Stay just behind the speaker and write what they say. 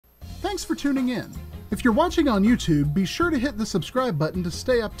Thanks for tuning in. If you're watching on YouTube, be sure to hit the subscribe button to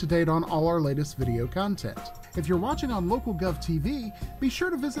stay up to date on all our latest video content. If you're watching on LocalGov TV, be sure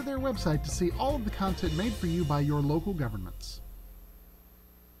to visit their website to see all of the content made for you by your local governments.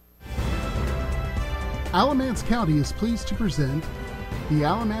 Alamance County is pleased to present the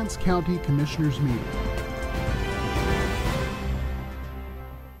Alamance County Commissioners Meeting.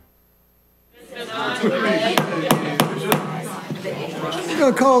 I'm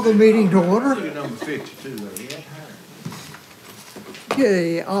going to call the meeting to order.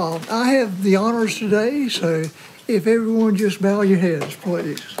 Okay, I have the honors today, so if everyone just bow your heads,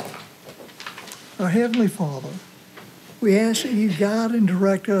 please. Our Heavenly Father, we ask that you guide and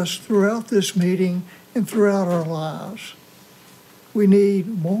direct us throughout this meeting and throughout our lives. We need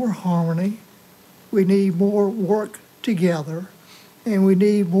more harmony, we need more work together, and we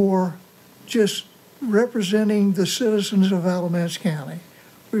need more just representing the citizens of Alamance County.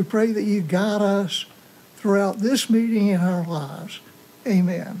 We pray that you guide us throughout this meeting and our lives.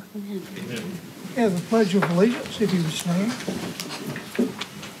 Amen. Amen. Have the Pledge of Allegiance, if you would stand.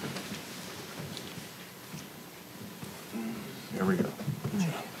 Here we go.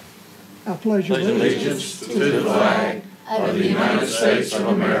 I pledge allegiance to the flag of the United States of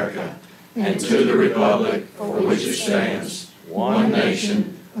America and to the republic for which it stands, one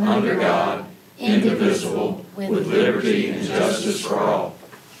nation, under God, indivisible, with liberty and justice for all.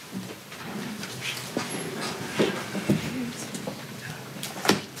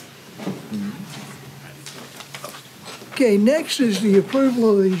 Okay, next is the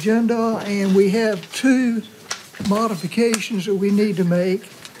approval of the agenda, and we have two modifications that we need to make.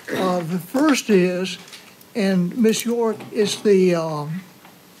 The first is, and Ms. York, it's the,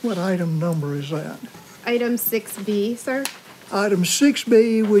 what item number is that? Item 6B, sir. Item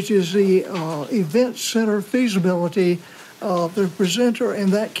 6B, which is the event center feasibility. The presenter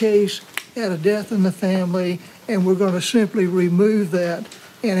in that case had a death in the family, and we're going to simply remove that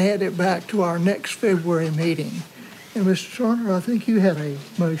and add it back to our next February meeting. And Mr. Turner, I think you had a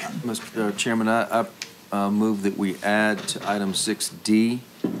motion. Mr. Chairman, I move that we add to item 6D,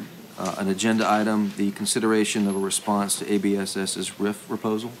 an agenda item, the consideration of a response to ABSS's RIF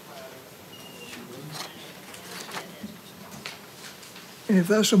proposal. And if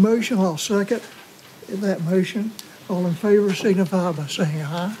that's a motion, I'll second that motion. All in favor signify by saying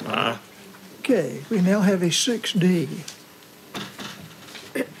aye. Aye. Okay, we now have a 6D.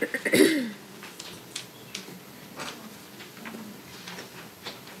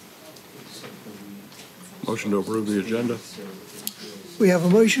 Motion to approve the agenda We have a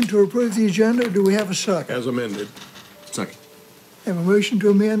motion to approve the agenda. Do we have a second? as amended. Second. Have a motion to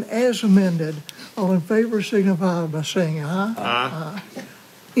amend as amended. All in favor signify by saying aye. Aye.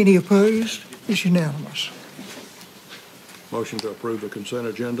 Any opposed? It's unanimous. Motion to approve the consent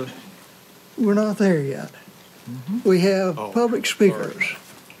agenda. We're not there yet. We have public speakers.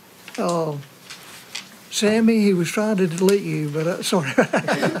 Sammy, he was trying to delete you, but sorry.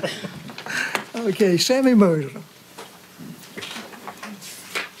 Okay, Sammy Moser.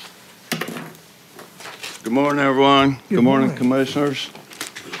 Good morning, everyone. Good morning, commissioners.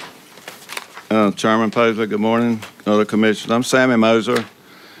 Chairman Posey, good morning, other commissioners. I'm Sammy Moser.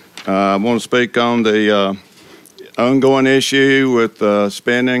 I want to speak on the ongoing issue with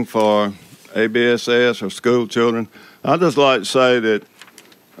spending for ABSS or school children. I'd just like to say that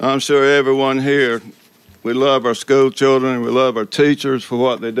I'm sure everyone here, we love our school children, we love our teachers for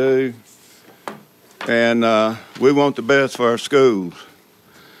what they do, and we want the best for our schools.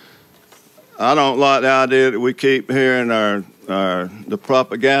 I don't like the idea that we keep hearing the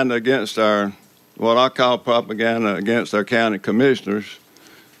propaganda against what I call propaganda against our county commissioners.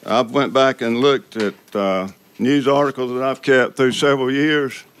 I went back and looked at news articles that I've kept through several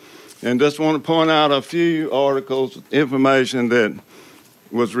years, and just want to point out a few articles, information that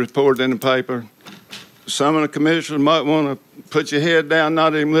was reported in the paper. Some of the commissioners might want to put your head down,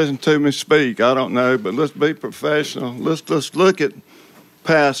 not even listen to me speak. I don't know, but let's be professional. Let's look at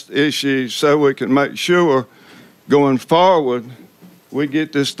past issues so we can make sure going forward we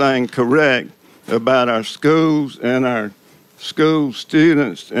get this thing correct about our schools and our school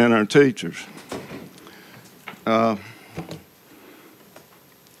students and our teachers. A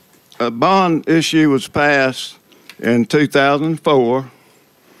bond issue was passed in 2004.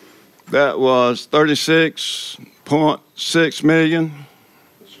 That was $36.6 million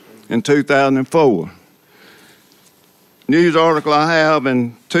in 2004. News article I have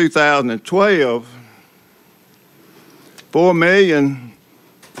in 2012, $4 million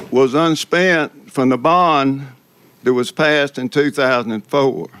was unspent from the bond that was passed in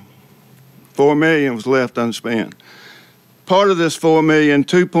 2004. $4 million was left unspent. part of this $4 million,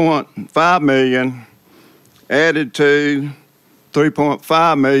 $2.5 million added to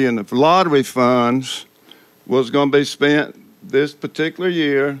 $3.5 million of lottery funds was going to be spent this particular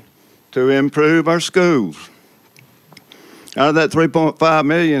year to improve our schools. Out of that $3.5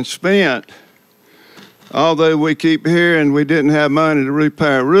 million spent, although we keep hearing we didn't have money to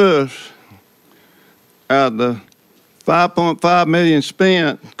repair roofs, out of the $5.5 million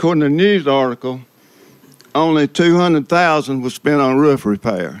spent, according to the news article, only $200,000 was spent on roof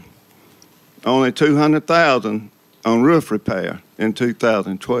repair. Only $200,000 on roof repair in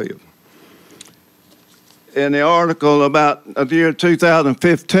 2012. In the article about the year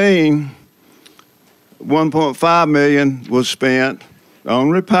 2015, $1.5 million was spent on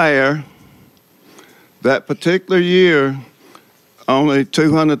repair. That particular year, only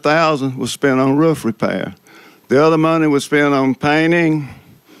 $200,000 was spent on roof repair. The other money was spent on painting,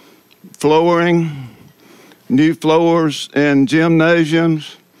 flooring, new floors in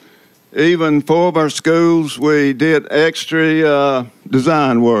gymnasiums. Even 4 of our schools, we did extra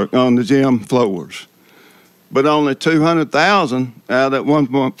design work on the gym floors. But only $200,000 out of that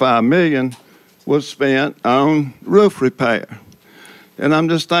 $1.5 million was spent on roof repair. And I'm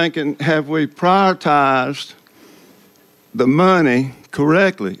just thinking, have we prioritized the money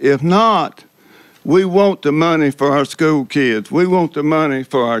correctly? If not, we want the money for our school kids. We want the money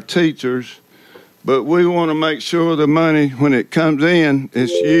for our teachers. But we want to make sure the money, when it comes in, is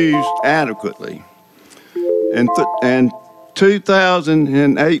used adequately. In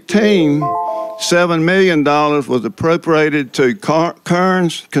 2018, $7 million was appropriated to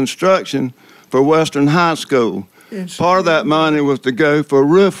Kearns Construction for Western High School. Part of that money was to go for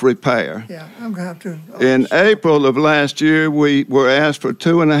roof repair. Yeah, I'm going to have to. In April of last year, we were asked for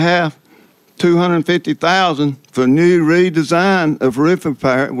 $250,000 for new redesign of roof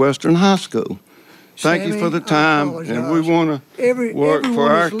repair at Western High School. Thank you for the time, and we want to work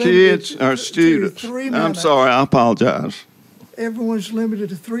for our kids, our students. I'm sorry, I apologize. Everyone's limited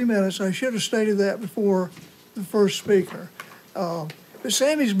to 3 minutes. I should have stated that before the first speaker. But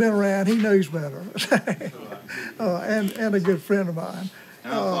Sammy's been around, he knows better. And a good friend of mine. I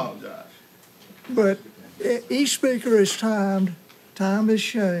apologize. But each speaker is timed, time is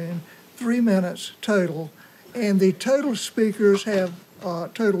shown, 3 minutes total, and the total speakers have a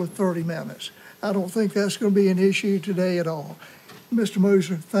total of 30 minutes. I don't think that's going to be an issue today at all. Mr.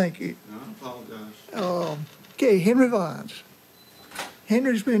 Moser, thank you. I apologize. Okay, Henry Vines.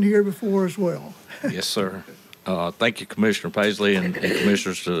 Henry's been here before as well. Yes, sir. Thank you, Commissioner Paisley and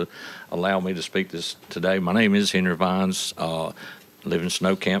Commissioners, to allow me to speak this today. My name is Henry Vines. Live in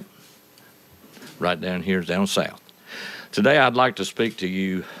Snow Camp, right down here, down south. Today, I'd like to speak to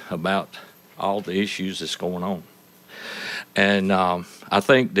you about all the issues that's going on. And I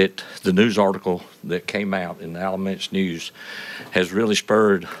think that the news article that came out in the Alamance News has really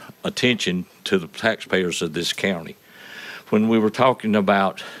spurred attention to the taxpayers of this county. When we were talking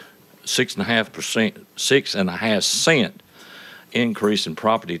about 6.5 cent increase in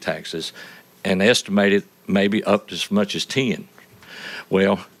property taxes and estimated maybe up to as much as 10.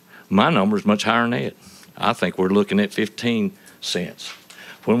 Well, my number is much higher than that. I think we're looking at 15 cents.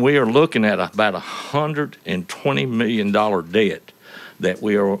 When we are looking at about $120 million debt that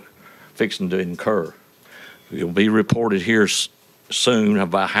we are fixing to incur. It will be reported here soon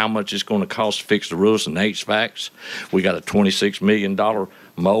about how much it's going to cost to fix the roofs and HVACs. We got a $26 million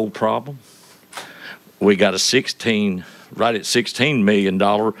mold problem. We got right at $16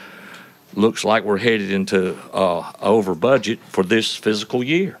 million. Looks like we're headed into over budget for this fiscal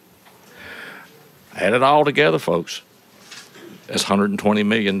year. Add it all together, folks. That's $120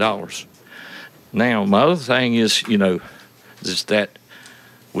 million. Now, my other thing is, is that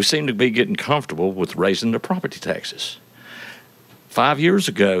we seem to be getting comfortable with raising the property taxes. 5 years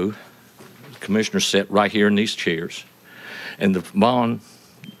ago, the commissioner sat right here in these chairs, and the bond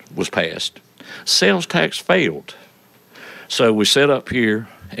was passed. Sales tax failed. So we sat up here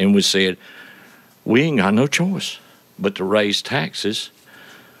and we said, we ain't got no choice but to raise taxes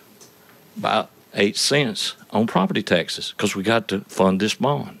by 8 cents on property taxes because we got to fund this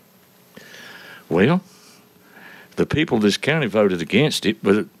bond. Well, the people of this county voted against it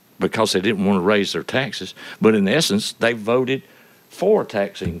because they didn't want to raise their taxes. But in essence, they voted for a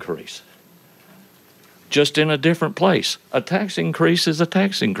tax increase, just in a different place. A tax increase is a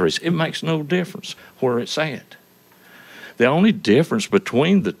tax increase. It makes no difference where it's at. The only difference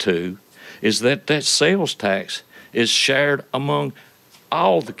between the two is that that sales tax is shared among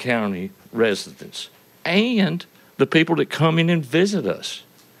all the county residents and the people that come in and visit us.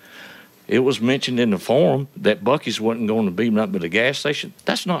 It was mentioned in the forum that Buc-ee's wasn't going to be nothing but a gas station.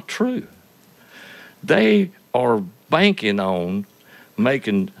 That's not true. They are banking on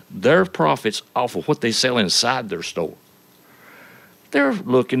making their profits off of what they sell inside their store. They're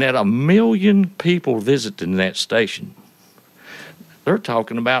looking at 1 million people visiting that station. They're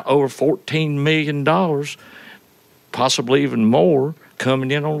talking about over $14 million, possibly even more,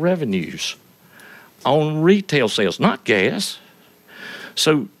 coming in on revenues, on retail sales, not gas.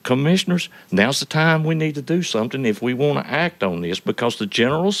 So, commissioners, now's the time we need to do something if we want to act on this, because the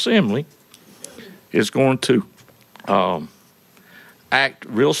General Assembly is going to act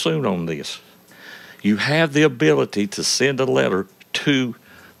real soon on this. You have the ability to send a letter to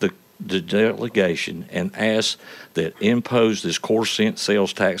the delegation and ask that impose this core cent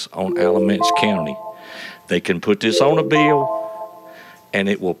sales tax on Alamance County. They can put this on a bill, and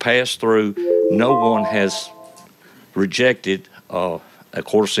it will pass through. No one has rejected a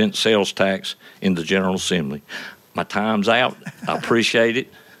core cent sales tax in the General Assembly. My time's out. I appreciate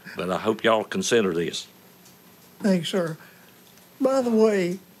it, but I hope y'all consider this. Thanks, sir. By the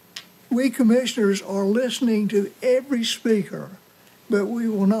way, we commissioners are listening to every speaker, but we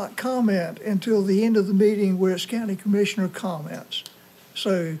will not comment until the end of the meeting where it's county commissioner comments.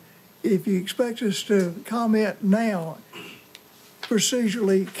 So if you expect us to comment now,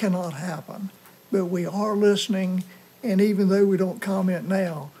 procedurally cannot happen. But we are listening, and even though we don't comment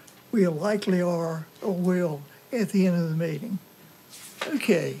now, we likely are or will at the end of the meeting.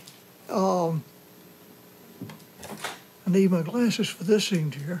 Okay. I need my glasses for this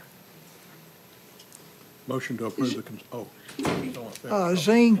signature. Motion to approve the,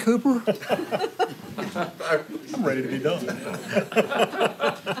 Zane Cooper. I'm ready to be done.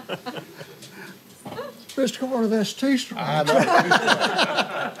 Mr. Carter, that's too strong.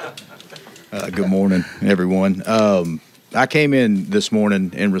 Good morning, everyone. I came in this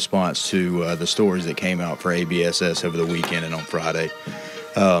morning in response to the stories that came out for ABSS over the weekend and on Friday.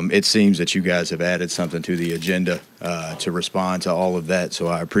 It seems that you guys have added something to the agenda to respond to all of that, so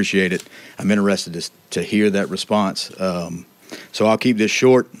I appreciate it. I'm interested to hear that response. So I'll keep this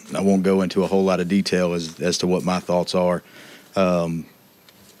short. I won't go into a whole lot of detail as to what my thoughts are.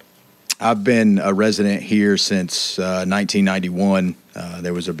 I've been a resident here since 1991.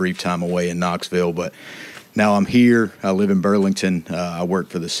 There was a brief time away in Knoxville, but now I'm here. I live in Burlington. I work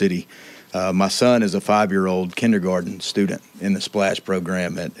for the city. My son is a 5-year-old kindergarten student in the Splash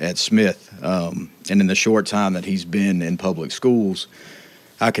program at Smith. And in the short time that he's been in public schools,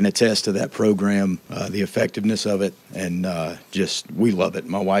 I can attest to that program, the effectiveness of it, and we love it.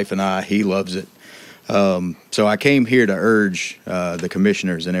 My wife and I, he loves it. So I came here to urge the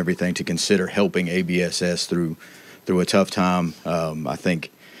commissioners and everything to consider helping ABSS through a tough time. I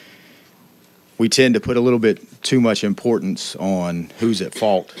think we tend to put a little bit too much importance on who's at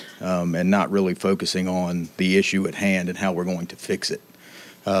fault and not really focusing on the issue at hand and how we're going to fix it.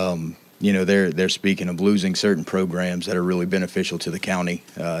 They're speaking of losing certain programs that are really beneficial to the county,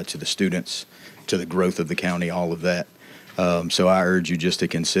 to the students, to the growth of the county, all of that. So I urge you just to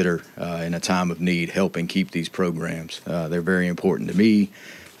consider, in a time of need, helping keep these programs. They're very important to me,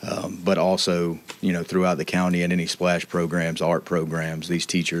 but also, throughout the county and any Splash programs, art programs, these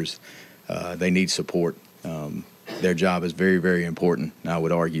teachers, they need support. Their job is very, very important. I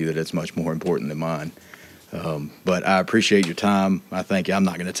would argue that it's much more important than mine. But I appreciate your time. I thank you. I'm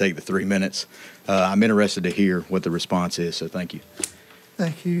not going to take the 3 minutes. I'm interested to hear what the response is, so thank you.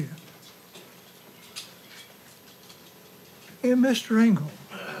 Thank you. And Mr. Engel,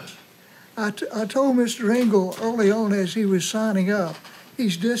 I told Mr. Engel early on as he was signing up,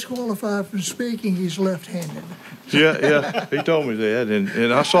 he's disqualified from speaking. He's left-handed. Yeah, he told me that,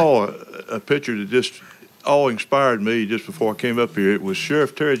 and I saw a picture that just inspired me just before I came up here. It was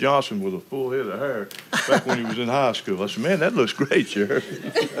Sheriff Terry Johnson with a full head of hair back when he was in high school. I said, man, that looks great, Sheriff.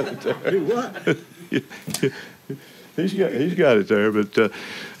 He's got it there, but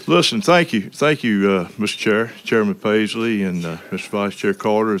listen, thank you, Mr. Chair, Chairman Paisley, and Mr. Vice Chair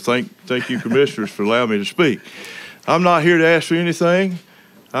Carter. Thank you, commissioners, for allowing me to speak. I'm not here to ask for anything.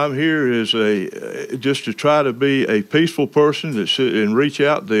 I'm here as just to try to be a peaceful person and reach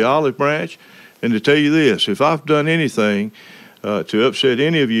out the olive branch, and to tell you this: if I've done anything to upset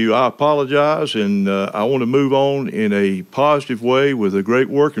any of you, I apologize, and I want to move on in a positive way with a great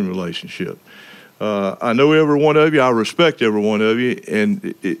working relationship. I know every one of you. I respect every one of you,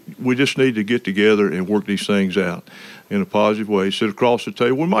 and we just need to get together and work these things out in a positive way. Sit across the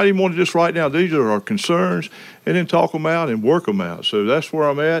table. We might even want to just write down these are our concerns and then talk them out and work them out. So that's where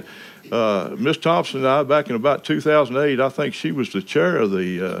I'm at. Ms. Thompson and I, back in about 2008, I think she was the chair of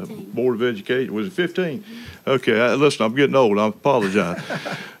the Board of Education. Was it 15? Okay, listen, I'm getting old. I apologize.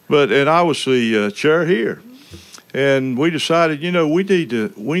 And I was the chair here. And we decided, you know, we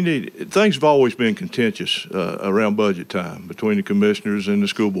need things have always been contentious around budget time between the commissioners and the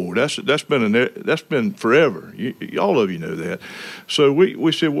school board. That's been forever. All of you know that. So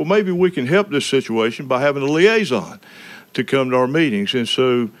we said, well, maybe we can help this situation by having a liaison to come to our meetings. And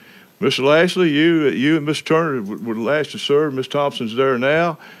so, Mr. Lashley, you and Mr. Turner were last to serve. Ms. Thompson's there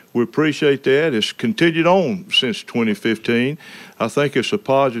now. We appreciate that. It's continued on since 2015. I think it's a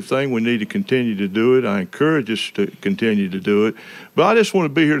positive thing. We need to continue to do it. I encourage us to continue to do it. But I just want to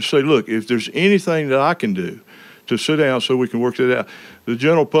be here to say, look, if there's anything that I can do to sit down so we can work that out. The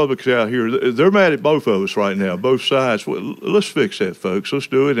general public's out here. They're mad at both of us right now, both sides. Well, let's fix that, folks. Let's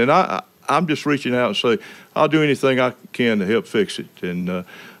do it. And I'm just reaching out and say, I'll do anything I can to help fix it. And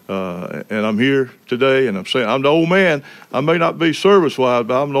I'm here today, and I'm saying I'm the old man. I may not be service-wise,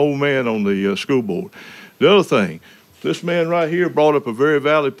 but I'm the old man on the school board. The other thing, this man right here brought up a very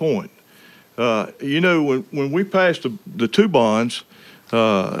valid point. You know, when we passed the two bonds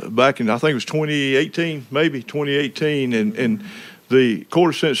back in, I think it was 2018, maybe 2018, and the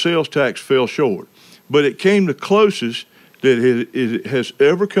quarter-cent sales tax fell short. But it came the closest that it has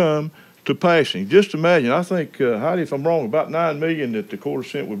ever come to passing. Just imagine, I think, Heidi, if I'm wrong, about $9 million that the quarter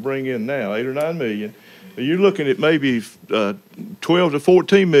cent would bring in now, $8 or $9 million. You're looking at maybe 12 to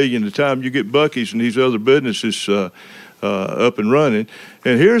 14 million the time you get Buc-ee's and these other businesses up and running.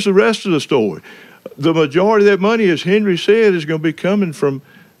 And here's the rest of the story. The majority of that money, as Henry said, is going to be coming from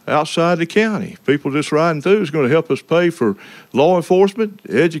outside the county. People just riding through is going to help us pay for law enforcement,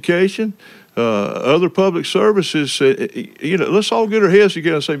 education, other public services. You know, let's all get our heads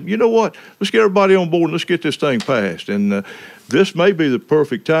together and say, you know what, let's get everybody on board and let's get this thing passed. And this may be the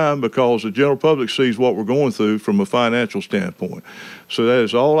perfect time because the general public sees what we're going through from a financial standpoint. So that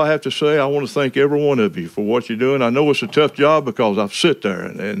is all I have to say. I want to thank every one of you for what you're doing. I know it's a tough job because I've sit there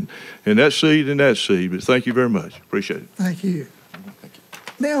and that seed and that seed, but thank you very much. Appreciate it. Thank you. Thank you.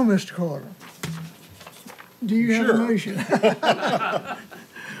 Now, Mr. Carter, do you have a motion?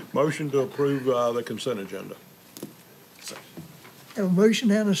 Motion to approve the consent agenda. Have a motion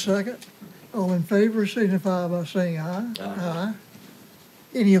and a second. All in favor signify by saying aye. Aye. Aye.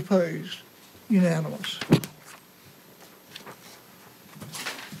 Any opposed? Unanimous.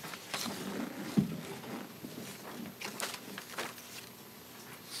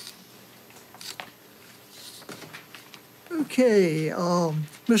 Okay,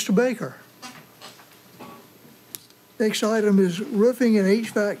 Mr. Baker. Next item is roofing and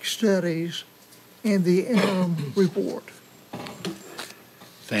HVAC studies and the interim report.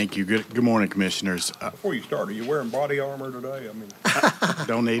 Thank you. Good morning, Commissioners. Before you start, are you wearing body armor today? I mean,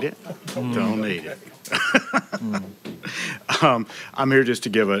 don't need it. Don't need it. I'm here just to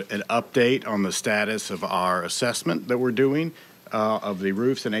give an update on the status of our assessment that we're doing of the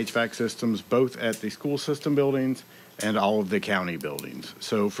roofs and HVAC systems, both at the school system buildings and all of the county buildings.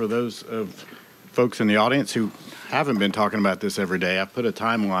 So for those of folks in the audience who haven't been talking about this every day, I put a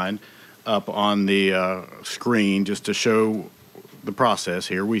timeline up on the screen just to show the process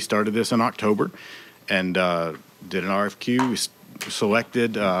here. We started this in October and did an RFQ. We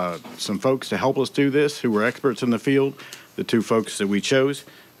selected some folks to help us do this who were experts in the field. The two folks that we chose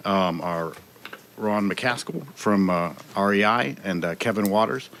are Ron McCaskill from REI and Kevin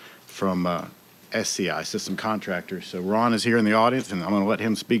Waters from SCI, System Contractors. So Ron is here in the audience, and I'm going to let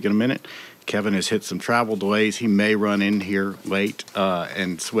him speak in a minute. Kevin has hit some travel delays. He may run in here late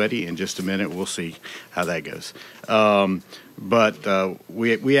and sweaty in just a minute. We'll see how that goes. But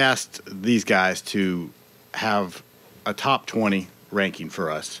we asked these guys to have a top 20 ranking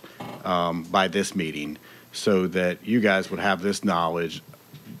for us by this meeting so that you guys would have this knowledge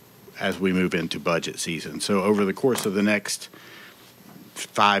as we move into budget season. So over the course of the next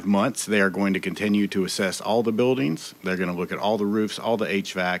 5 months, they are going to continue to assess all the buildings. They're going to look at all the roofs, all the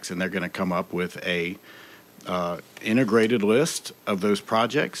HVACs, and they're going to come up with a integrated list of those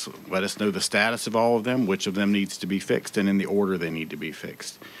projects. Let us know the status of all of them, which of them needs to be fixed, and in the order they need to be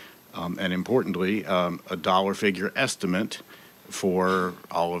fixed. And importantly, a dollar figure estimate for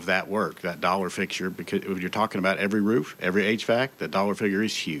all of that work. That dollar figure, because if you're talking about every roof, every HVAC, that dollar figure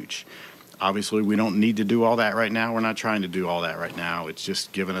is huge. Obviously, we don't need to do all that right now. We're not trying to do all that right now. It's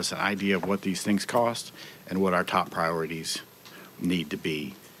just giving us an idea of what these things cost and what our top priorities need to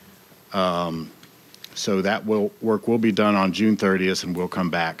be. So that work will be done on June 30th, and we'll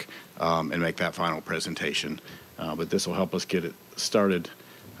come back and make that final presentation. But this will help us get it started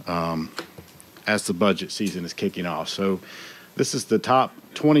as the budget season is kicking off. So this is the top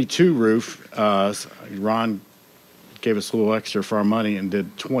 22 roof. Ron gave us a little extra for our money and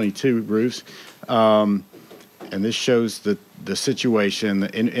did 22 roofs. And this shows the situation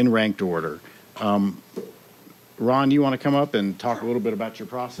in ranked order. Ron, you want to come up and talk a little bit about your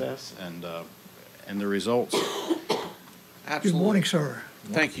process and the results? Good morning, sir.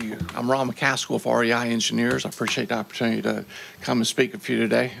 Thank you. I'm Ron McCaskill of REI Engineers. I appreciate the opportunity to come and speak with you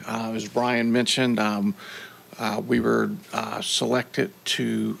today. As Brian mentioned, we were selected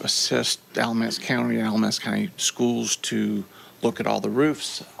to assist Alamance County and Alamance County schools to look at all the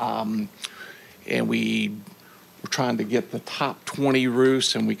roofs. And we were trying to get the top 20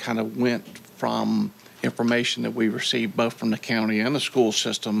 roofs, and we kind of went from information that we received both from the county and the school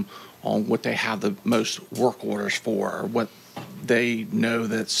system on what they have the most work orders for, or what they know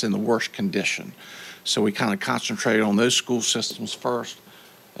that's in the worst condition. So we kind of concentrated on those school systems first.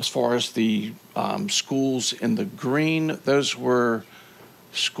 As far as the schools in the green, those were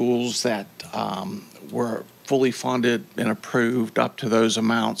schools that were fully funded and approved up to those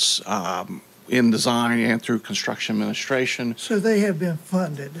amounts in design and through construction administration. So they have been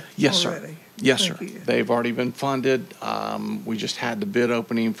funded Yes, already? sir. Yes, Thank sir. you. They've already been funded. We just had the bid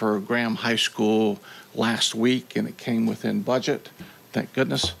opening for Graham High School last week, and it came within budget, thank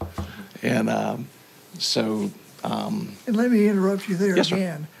goodness. And And let me interrupt you there Yes, sir.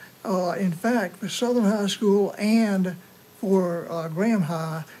 again. In fact, for Southern High School and for Graham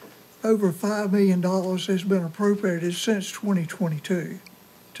High, over $5 million has been appropriated since 2022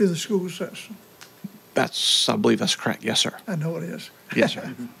 to the school system. I believe that's correct. Yes, sir. I know it is. Yes,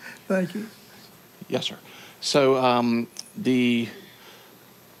 sir. Thank you. Yes, sir. So the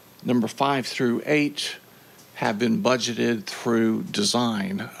number 5 through 8 have been budgeted through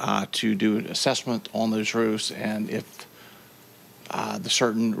design to do an assessment on those roofs, and if the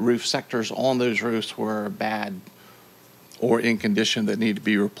certain roof sectors on those roofs were bad or in condition that need to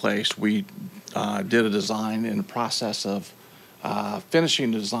be replaced, we did a design. In the process of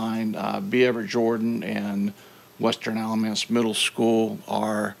finishing the design. B. Everett Jordan and Western Alamance Middle School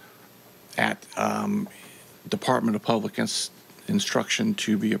are at Department of Public Instruction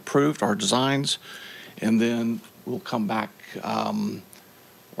to be approved, our designs, and then we'll come back,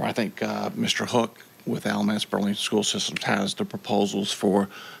 or I think Mr. Hook with Alamance Burlington School Systems has the proposals for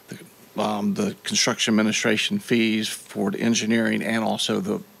the construction administration fees for the engineering and also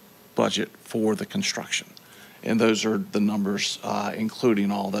the budget for the construction. And those are the numbers,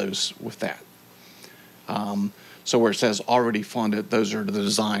 including all those with that. So where it says already funded, those are the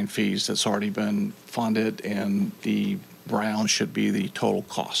design fees that's already been funded, and the brown should be the total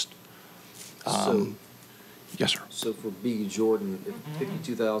cost. Yes, sir. So for B. Jordan, if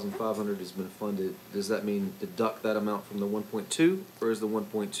 $52,500 has been funded, does that mean deduct that amount from the 1.2, or is the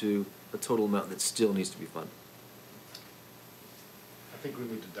 1.2 a total amount that still needs to be funded? I think we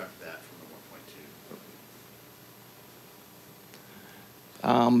would deduct that from the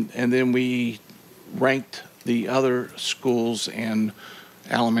 1.2. And then we ranked the other schools and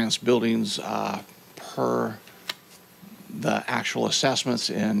Alamance buildings per the actual assessments,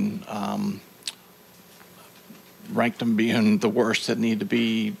 and ranked them being the worst that need to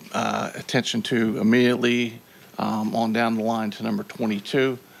be attention to immediately, on down the line to number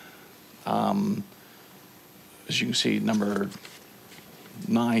 22. As you can see, number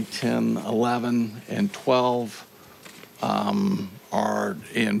 9, 10, 11, and 12 are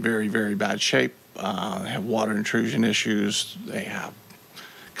in very, very bad shape. They have water intrusion issues. They have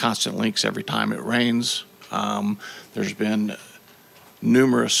constant leaks every time it rains. There's been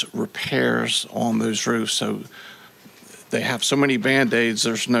numerous repairs on those roofs, so they have so many Band-Aids,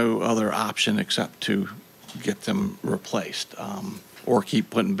 there's no other option except to get them replaced, or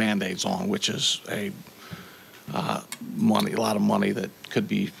keep putting Band-Aids on, which is a lot of money that could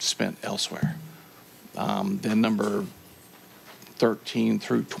be spent elsewhere. Then number 13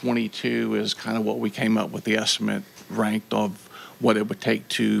 through 22 is kind of what we came up with the estimate ranked of what it would take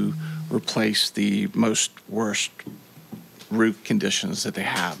to replace the worst roof conditions that they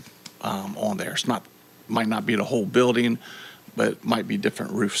have on there. It's might not be the whole building, but it might be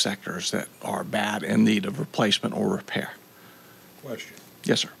different roof sectors that are bad in need of replacement or repair. Question.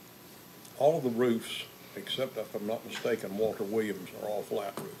 Yes, sir. All of the roofs, except if I'm not mistaken, Walter Williams, are all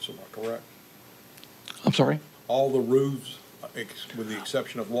flat roofs, am I correct? I'm sorry? All the roofs, with the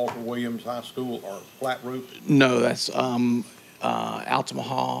exception of Walter Williams High School, are flat roofs? No, that's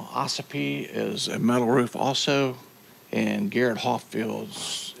Altamaha Ossipee is a metal roof also, and Garrett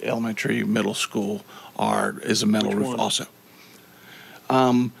Hoffield's elementary middle school is a metal Which roof one? also.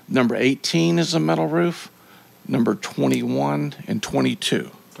 Number 18 is a metal roof. Number 21 and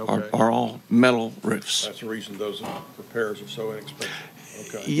 22 Okay. are all metal roofs. That's the reason those repairs are so inexpensive.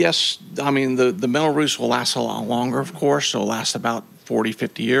 Okay. Yes, I mean, the metal roofs will last a lot longer, of course. They'll last about 40,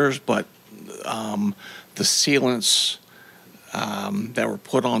 50 years, but the sealants that were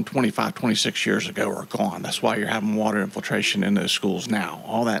put on 25, 26 years ago are gone. That's why you're having water infiltration in those schools now.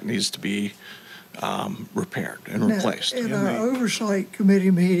 All that needs to be repaired and replaced. At our oversight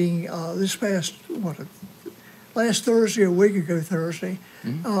committee meeting this past, last Thursday, a week ago Thursday,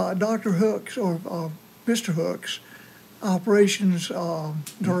 Dr. Hooks, or Mr. Hooks, operations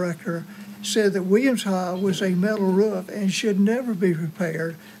director, said that Williams High was a metal roof and should never be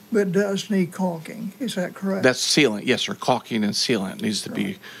repaired, but does need caulking. Is that correct? That's sealant, yes, sir. Caulking and sealant needs to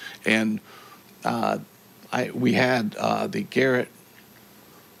be. And we had the Garrett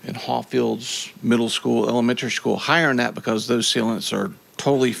and Hawfields Middle School, Elementary School hiring that because those sealants are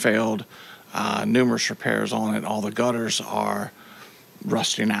totally failed. Numerous repairs on it. All the gutters are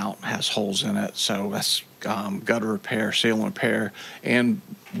rusting out, has holes in it. So that's gutter repair, sealant repair, and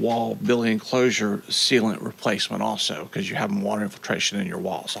wall building enclosure sealant replacement also, because you're having water infiltration in your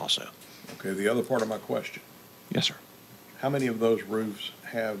walls also. Okay, the other part of my question. Yes, sir. How many of those roofs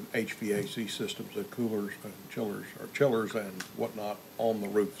have HVAC systems and coolers and chillers and whatnot on the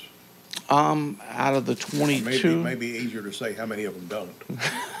roofs? Out of the 22. Maybe easier to say how many of them don't.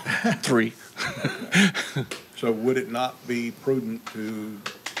 3. So would it not be prudent to,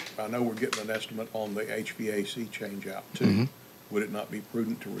 I know we're getting an estimate on the HVAC change out too. Would it not be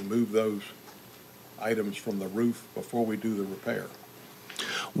prudent to remove those items from the roof before we do the repair?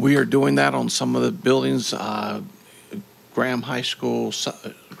 We are doing that on some of the buildings, Graham High School,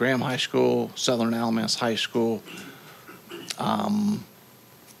 Southern Alamance High School,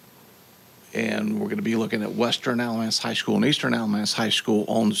 and we're going to be looking at Western Alamance High School and Eastern Alamance High School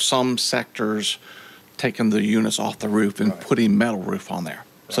on some sectors, taking the units off the roof and putting metal roof on there.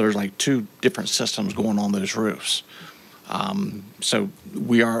 So there's like 2 different systems going on those roofs. So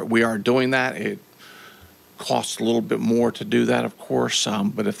we are doing that. It costs a little bit more to do that, of course,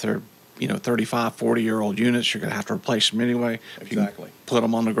 but if they're 35, 40-year-old units, you're going to have to replace them anyway. Exactly. If you put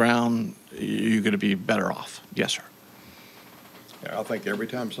them on the ground, you're going to be better off. Yes, sir. Yeah, I think every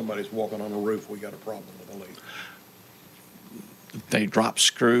time somebody's walking on a roof, we got a problem with a leak. They drop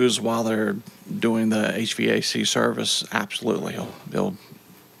screws while they're doing the HVAC service. Absolutely,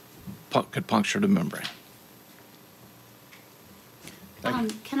 could puncture the membrane.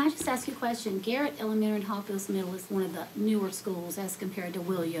 Can I just ask you a question? Garrett Elementary and Hawfields Middle is one of the newer schools as compared to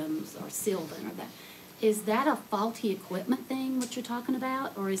Williams or Sylvan or that. Is that a faulty equipment thing, what you're talking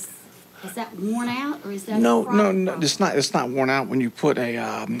about, or is that worn out, or is that No, problem? it's not worn out. When you put you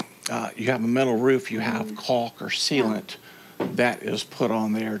have a metal roof, you have caulk or sealant that is put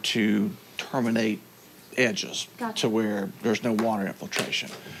on there to terminate edges to where there's no water infiltration.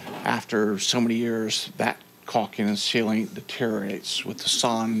 After so many years, that caulking and sealing deteriorates with the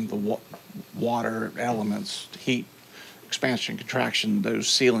sun, the water elements, heat, expansion, contraction. Those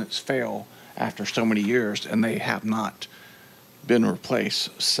sealants fail after so many years, and they have not been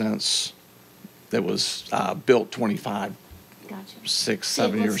replaced since it was built 25, 6,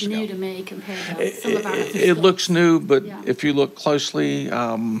 7 years ago. It looks new to me compared to some of our other It looks new, but Yeah. if you look closely,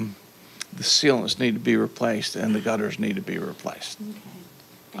 the sealants need to be replaced and the gutters need to be replaced.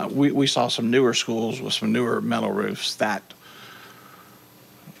 We saw some newer schools with some newer metal roofs that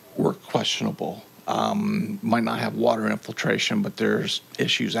were questionable. Might not have water infiltration, but there's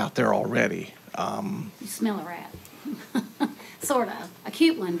issues out there already. You smell a rat. Sort of. A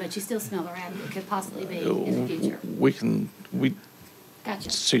cute one, but you still smell a rat that could possibly be in the future. We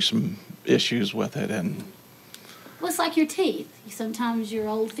Gotcha. see some issues with it, and Well, it's like your teeth. Sometimes your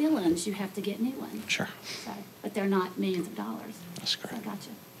old fillings, you have to get new ones. sure, So, but they're not millions of dollars. that's So I correct. gotcha.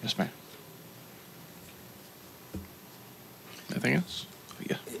 Yes, ma'am. Anything else?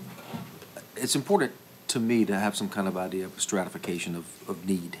 Yeah. It's important to me to have some kind of idea of stratification of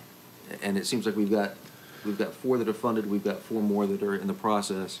need. And it seems like we've got 4 that are funded, we've got 4 more that are in the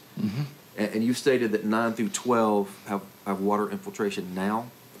process. Mm-hmm. And you stated that 9 through 12 have water infiltration now?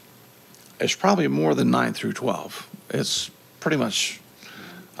 It's probably more than 9 through 12. It's pretty much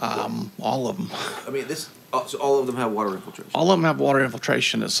all of them. I mean, so all of them have water infiltration? All of them have water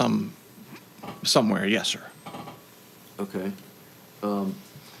infiltration at somewhere, yes, sir. Okay. What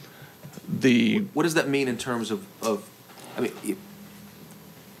does that mean in terms of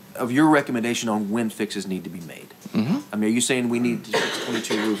your recommendation on when fixes need to be made? Mm-hmm. I mean, are you saying we need to fix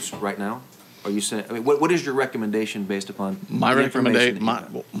 22 roofs right now? Are you saying, I mean, what is your recommendation based upon My the information that you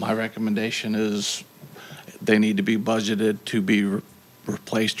have? my recommendation is they need to be budgeted to be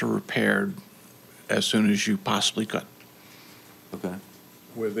replaced or repaired as soon as you possibly could. Okay.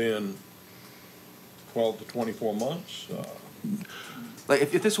 Within 12 to 24 months? Like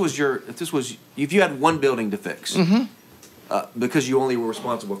if you had one building to fix, Mm-hmm. because you only were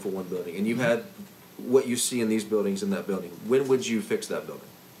responsible for one building, and you had what you see in these buildings in that building, when would you fix that building?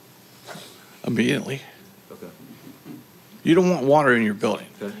 Immediately. Okay. You don't want water in your building.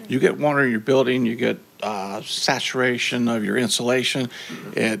 Okay. You get water in your building, you get saturation of your insulation.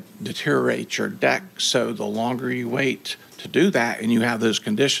 It deteriorates your deck. So the longer you wait to do that and you have those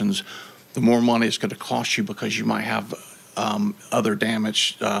conditions, the more money it's going to cost you because you might have other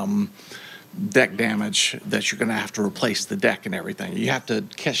damage, deck damage that you're going to have to replace the deck and everything. You have to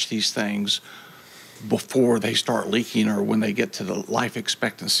catch these things before they start leaking or when they get to the life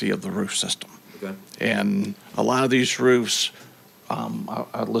expectancy of the roof system. Okay. And a lot of these roofs,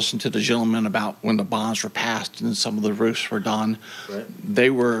 I listened to the gentleman about when the bonds were passed and some of the roofs were done. Right. They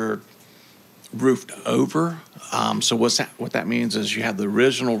were roofed over. So what that means is you have the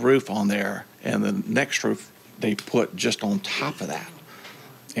original roof on there and the next roof they put just on top of that.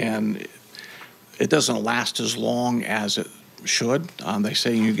 And it doesn't last as long as it should. They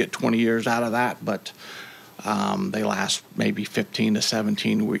say you get 20 years out of that, but they last maybe 15 to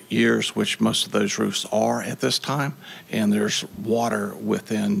 17 years, which most of those roofs are at this time. And there's water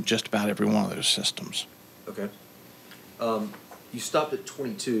within just about every one of those systems. Okay. You stopped at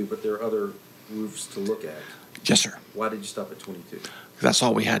 22, but there are other roofs to look at. Yes, sir. Why did you stop at 22? That's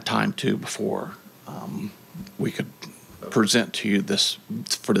all we had time to before we could present to you this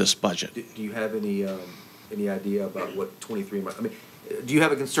for this budget. Do you have any idea about what 23 might? I mean, do you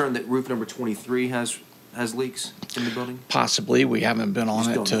have a concern that roof number 23 has leaks in the building? Possibly. We haven't been on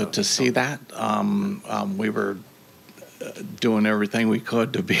it to see that. We were doing everything we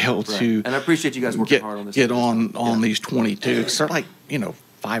could to be able to. And I appreciate you guys working hard on this. Get on these 22. Cause they're like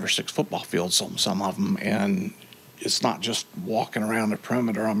 5 or 6 football fields on some of them, and it's not just walking around the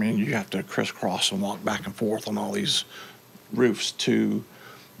perimeter. I mean, you have to crisscross and walk back and forth on all these roofs to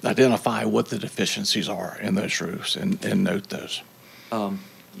identify what the deficiencies are in those roofs and note those.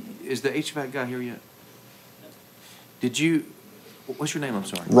 Is the HVAC guy here yet? What's your name? I'm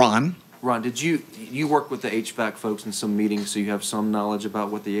sorry. Ron. Ron, did you work with the HVAC folks in some meetings, so you have some knowledge about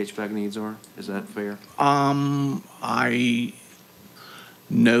what the HVAC needs are? Is that fair? I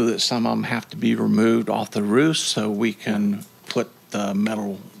know that some of them have to be removed off the roofs so we can put the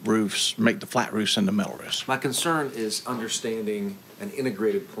metal roofs, make the flat roofs into metal roofs. My concern is understanding an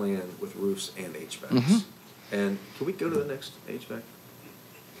integrated plan with roofs and HVACs. Mm-hmm. And can we go to the next HVAC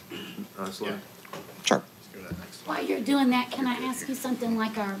slide? Sure. While you're doing that, can I ask you something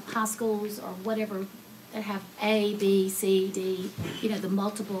like our high schools or whatever that have A, B, C, D, the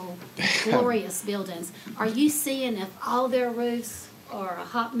multiple glorious buildings? Are you seeing if all their roofs are a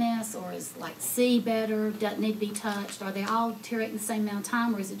hot mess, or is like C better, doesn't need to be touched? Are they all deteriorating the same amount of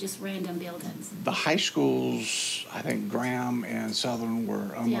time, or is it just random buildings? The high schools, I think Graham and Southern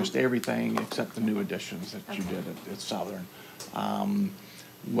were almost everything except the new additions that you did at Southern.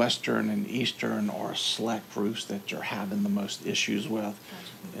 Western and Eastern are select roofs that you're having the most issues with.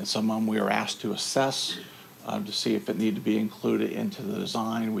 Gotcha. And some of them we were asked to assess to see if it needed to be included into the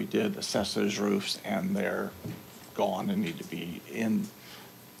design. We did assess those roofs, and they're gone and need to be in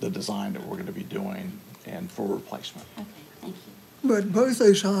the design that we're going to be doing and for replacement. Okay, thank you. But both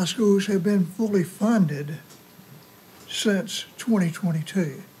those high schools have been fully funded since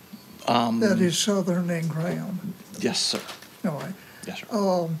 2022. That is Southern and Graham. Yes, sir. All right. Yes,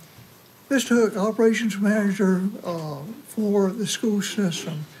 sir. Mr. Hook, operations manager for the school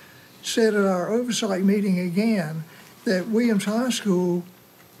system, said at our oversight meeting again that Williams High School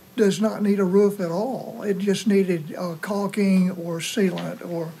does not need a roof at all. It just needed caulking or sealant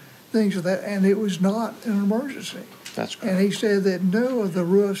or things of that, and it was not an emergency. That's correct. And he said that none of the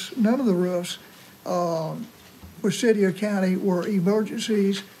roofs for city or county were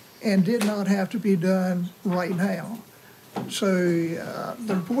emergencies and did not have to be done right now. So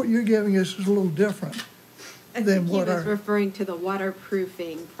the report you're giving us is a little different than what he was referring to the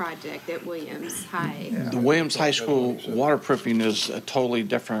waterproofing project at Williams High. Yeah. The Williams High School waterproofing is a totally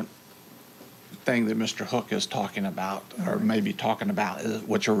different thing that Mr. Hook is talking about, or maybe talking about is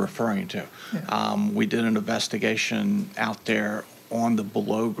what you're referring to. Yeah. We did an investigation out there on the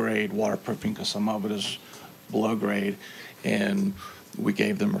below grade waterproofing, because some of it is below grade, and we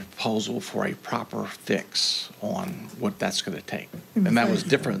gave them a proposal for a proper fix on what that's going to take. And that was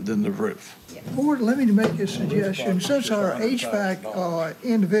different than the roof. Board, let me make a suggestion. Since our HVAC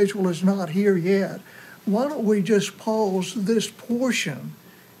individual is not here yet, why don't we just pause this portion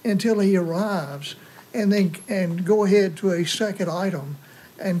until he arrives and go ahead to a second item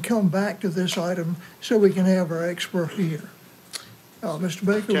and come back to this item so we can have our expert here. Mr.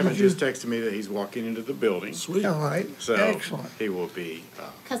 Baker, Kevin would you? just texted me that he's walking into the building. Sweet. All right, So excellent. he will be.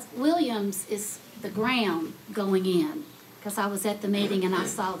 Because Williams is the ground going in. because I was at the meeting and I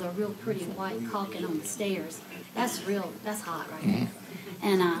saw the real pretty white caulking on the stairs. That's hot right there.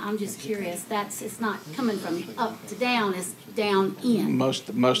 And I'm just curious, it's not coming from up to down, it's down in.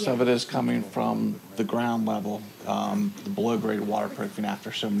 Most of it is coming from the ground level. The below grade waterproofing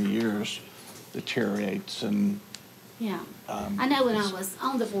after so many years deteriorates and. Yeah, I know when I was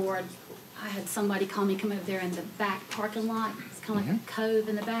on the board, I had somebody come over there in the back parking lot. It's kind of like a cove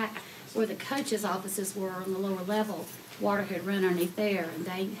in the back where the coaches' offices were on the lower level. Water had run underneath there, and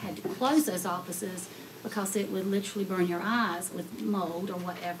they had to close those offices because it would literally burn your eyes with mold or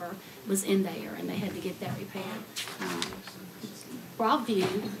whatever was in there, and they had to get that repaired.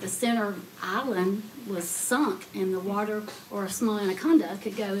 Broadview, the center island was sunk, and the water or a small anaconda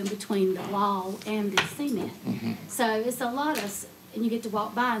could go in between the wall and the cement. So it's a lot of, and you get to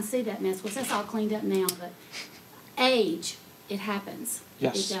walk by and see that mess. Well, that's all cleaned up now, but age, it happens.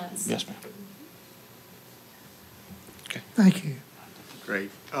 Yes. It does. Yes, ma'am. Thank you. Great.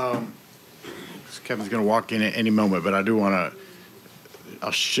 Kevin's going to walk in at any moment, but I do want to,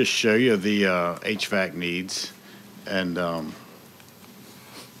 I'll just show you the HVAC needs. And there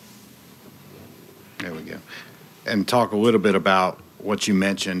we go. And talk a little bit about what you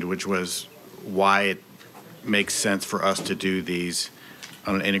mentioned, which was why it makes sense for us to do these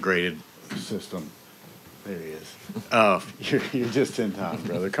on an integrated system. There he is. Oh, you're just in time,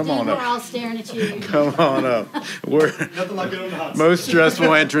 brother. Come on up. We're all staring at you. Come on up. We're most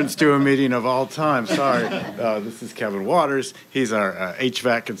stressful entrance to a meeting of all time. Sorry. This is Kevin Waters. He's our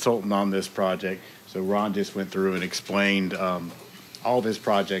HVAC consultant on this project. So Ron just went through and explained all of his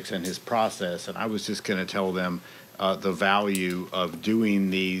projects and his process, and I was just going to tell them the value of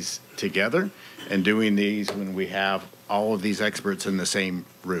doing these together and doing these when we have all of these experts in the same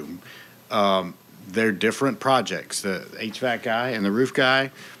room. They're different projects. The HVAC guy and the roof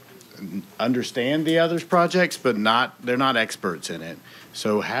guy understand the other's projects, but they're not experts in it.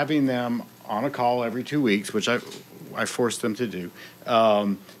 So having them on a call every 2 weeks, which I forced them to do,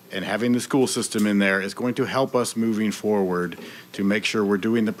 and having the school system in there is going to help us moving forward to make sure we're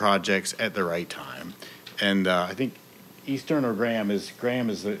doing the projects at the right time. And I think Eastern or Graham is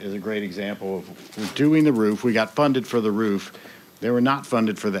a great example of we're doing the roof. We got funded for the roof. They were not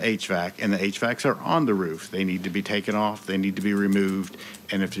funded for the HVAC, and the HVACs are on the roof. They need to be taken off. They need to be removed.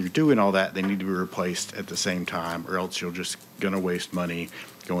 And if you're doing all that, they need to be replaced at the same time, or else you're just going to waste money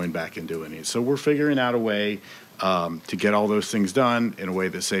going back and doing it. So we're figuring out a way to get all those things done in a way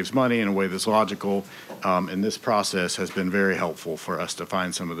that saves money, in a way that's logical. And this process has been very helpful for us to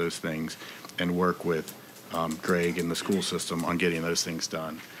find some of those things and work with Greg and the school system on getting those things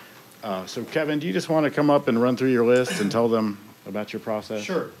done. So Kevin, do you just want to come up and run through your list and tell them about your process?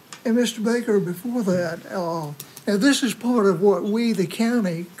 Sure. And Mr. Baker, before that, now this is part of what we, the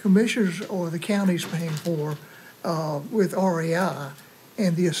county commissioners or the county's paying for with REI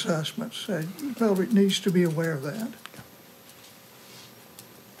and the assessments. The public needs to be aware of that.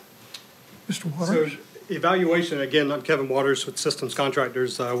 Mr. Waters? So evaluation, again, I'm Kevin Waters with Systems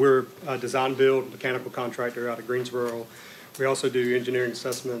Contractors. We're a design build mechanical contractor out of Greensboro. We also do engineering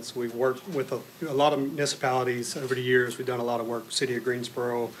assessments. We've worked with a lot of municipalities over the years. We've done a lot of work with City of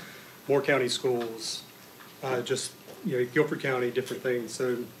Greensboro, Moore County Schools, Guilford County, different things.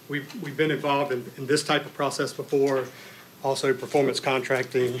 So we've been involved in this type of process before, also performance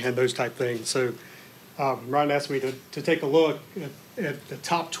contracting and those type things. So Ryan asked me to take a look at the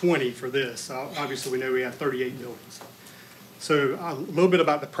top 20 for this. Obviously, we know we have 38 buildings. So a little bit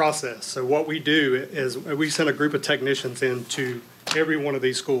about the process. So what we do is we send a group of technicians into every one of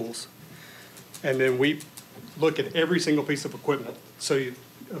these schools, and then we look at every single piece of equipment. So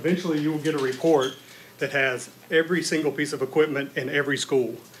eventually you will get a report that has every single piece of equipment in every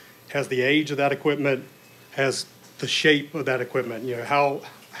school, has the age of that equipment, has the shape of that equipment. You know,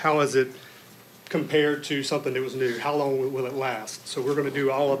 how is it compared to something that was new? How long will it last? So we're going to do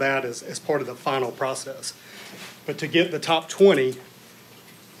all of that as part of the final process. But to get the top 20,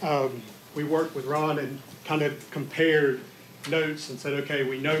 we worked with Ron and kind of compared notes and said, okay,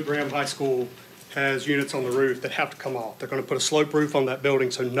 we know Graham High School has units on the roof that have to come off. They're going to put a slope roof on that building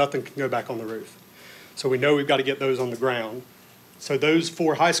so nothing can go back on the roof. So we know we've got to get those on the ground. So those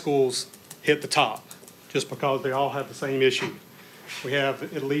 4 high schools hit the top just because they all have the same issue. We have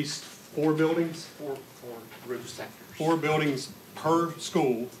at least 4 buildings, 4 buildings per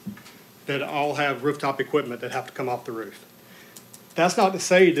school that all have rooftop equipment that have to come off the roof. That's not to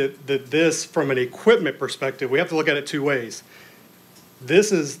say that this, from an equipment perspective, we have to look at it 2 ways.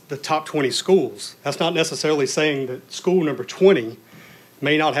 This is the top 20 schools. That's not necessarily saying that school number 20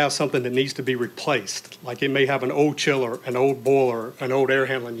 may not have something that needs to be replaced. Like it may have an old chiller, an old boiler, an old air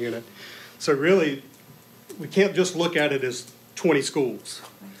handling unit. So really, we can't just look at it as 20 schools.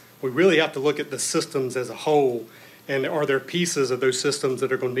 We really have to look at the systems as a whole, and are there pieces of those systems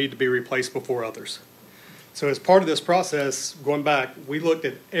that are going to need to be replaced before others? So as part of this process, going back, we looked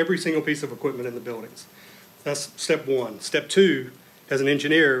at every single piece of equipment in the buildings. That's step one. Step two, as an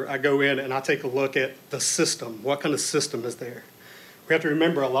engineer, I go in and I take a look at the system. What kind of system is there? We have to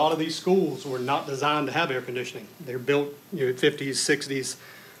remember a lot of these schools were not designed to have air conditioning. They're built, 50s, 60s.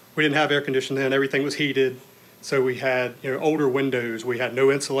 We didn't have air conditioning then. Everything was heated. So we had, older windows. We had no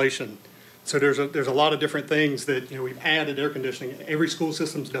insulation. So there's a lot of different things that, we've added air conditioning. Every school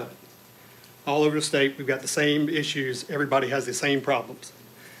system's done it. All over the state, we've got the same issues. Everybody has the same problems.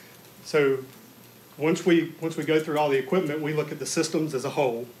 So once we go through all the equipment, we look at the systems as a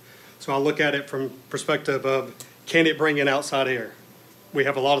whole. So I look at it from perspective of, can it bring in outside air? We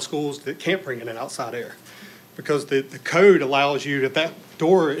have a lot of schools that can't bring in outside air because the code allows you, if that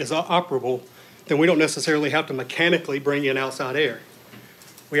door is operable, then we don't necessarily have to mechanically bring in outside air.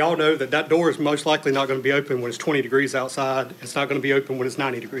 We all know that that door is most likely not going to be open when it's 20 degrees outside. It's not going to be open when it's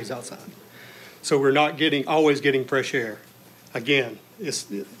 90 degrees outside. So we're not always getting fresh air. Again,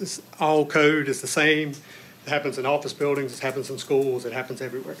 it's all code is the same. It happens in office buildings. It happens in schools. It happens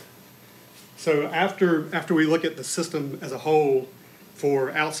everywhere. So after we look at the system as a whole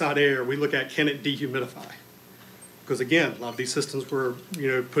for outside air, we look at, can it dehumidify? Because again, a lot of these systems were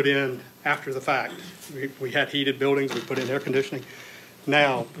put in after the fact. We had heated buildings. We put in air conditioning.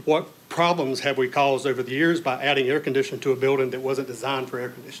 Now, what problems have we caused over the years by adding air conditioning to a building that wasn't designed for air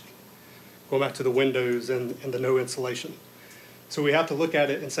conditioning? Going back to the windows and the no insulation. So we have to look at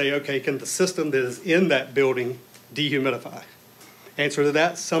it and say, okay, can the system that is in that building dehumidify? Answer to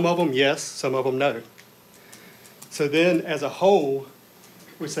that, some of them yes, some of them no. So then as a whole,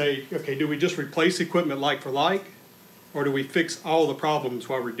 we say, okay, do we just replace equipment like for like, or do we fix all the problems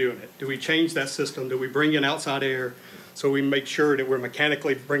while we're doing it? Do we change that system? Do we bring in outside air so we make sure that we're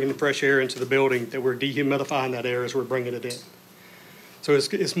mechanically bringing the fresh air into the building, that we're dehumidifying that air as we're bringing it in? So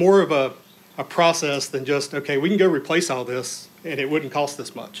it's more of a process than just, okay, we can go replace all this and it wouldn't cost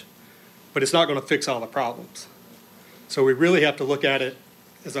this much, but it's not going to fix all the problems. So we really have to look at it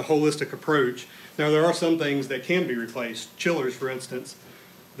as a holistic approach. Now, there are some things that can be replaced. Chillers, for instance,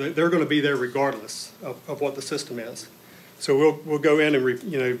 they're going to be there regardless of what the system is. So we'll go in and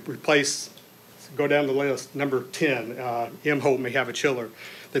replace, go down the list, number 10, M-Holt may have a chiller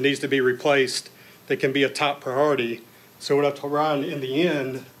that needs to be replaced that can be a top priority. So what I've run in the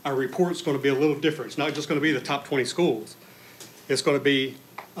end, our report's going to be a little different. It's not just going to be the top 20 schools. It's going to be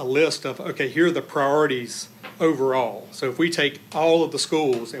a list of, okay, here are the priorities overall. So if we take all of the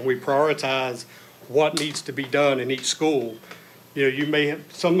schools and we prioritize what needs to be done in each school, you may have,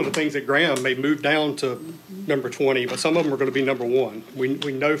 some of the things at Graham may move down to number 20, but some of them are going to be number 1.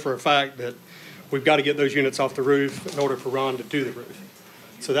 We know for a fact that we've got to get those units off the roof in order for Ron to do the roof.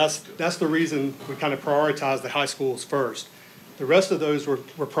 So that's the reason we kind of prioritize the high schools first. The rest of those were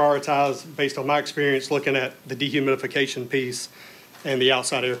prioritized based on my experience looking at the dehumidification piece and the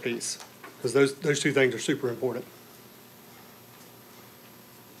outside air piece, because those two things are super important.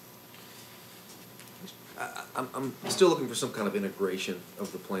 I'm still looking for some kind of integration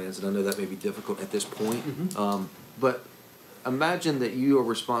of the plans, and I know that may be difficult at this point. But imagine that you are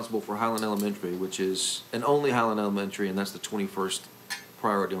responsible for Highland Elementary, which is, and only Highland Elementary, and that's the 21st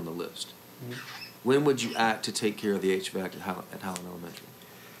priority on the list. When would you act to take care of the HVAC at Highland Elementary?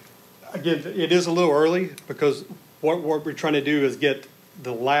 Again, it is a little early because what we're trying to do is get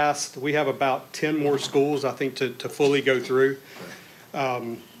the last, we have about 10 more schools, I think, to fully go through.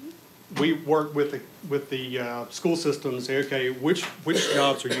 We work with the school system and say, okay, which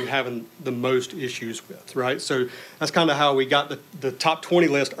jobs are you having the most issues with, right? So that's kind of how we got the top 20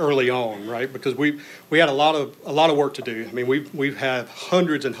 list early on, right? Because we had a lot of work to do. I mean, we've had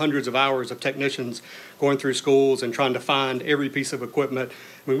hundreds and hundreds of hours of technicians going through schools and trying to find every piece of equipment.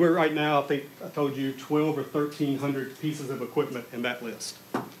 I mean, we're right now, I think I told you, 12 or 1,300 pieces of equipment in that list.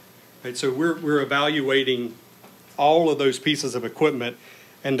 Right? So we're evaluating all of those pieces of equipment.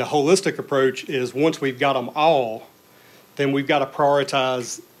 And the holistic approach is once we've got them all, then we've got to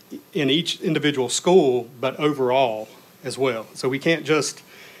prioritize in each individual school, but overall as well. So we can't just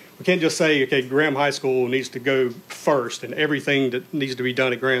say, okay, Graham High School needs to go first and everything that needs to be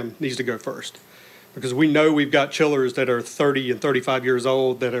done at Graham needs to go first. Because we know we've got chillers that are 30 and 35 years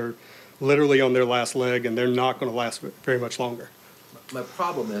old that are literally on their last leg and they're not going to last very much longer. My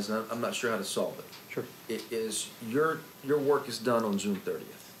problem is, and I'm not sure how to solve it. Sure. It is your work is done on June 30th.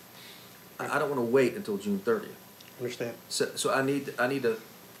 I don't want to wait until June 30th. Understand. So I need to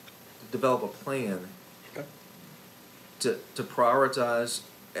develop a plan to prioritize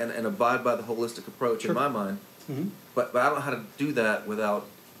and abide by the holistic approach in my mind. But I don't know how to do that without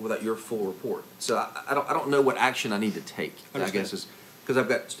your full report. So I don't know what action I need to take. I guess is because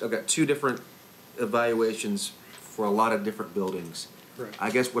I've got two different evaluations for a lot of different buildings. Correct. I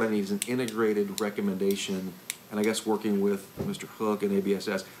guess what I need is an integrated recommendation, and I guess working with Mr. Hook and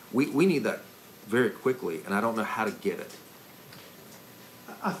ABSS, we need that very quickly, and I don't know how to get it.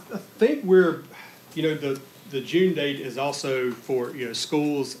 I think we're, the June date is also for,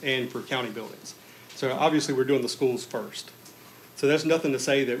 schools and for county buildings. So obviously, we're doing the schools first. So there's nothing to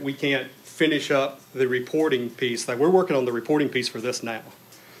say that we can't finish up the reporting piece. Like, we're working on the reporting piece for this now.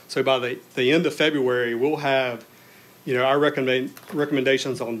 So by the end of February, we'll have, our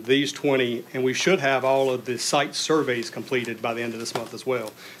recommendations on these 20, and we should have all of the site surveys completed by the end of this month as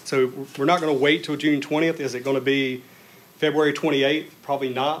well. So we're not going to wait till June 20th. Is it going to be February 28th?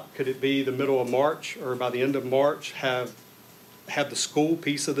 Probably not. Could it be the middle of March or by the end of March have the school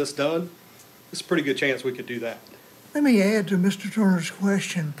piece of this done? It's a pretty good chance we could do that. Let me add to Mr. Turner's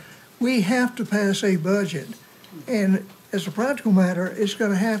question. We have to pass a budget, and as a practical matter, it's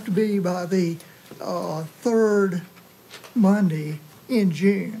going to have to be by the third Monday in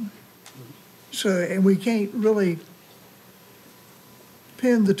June. So, and we can't really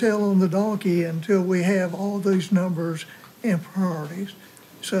pin the tail on the donkey until we have all those numbers and priorities.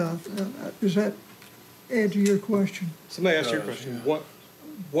 So, does that add to your question? Somebody asked your question. Yeah.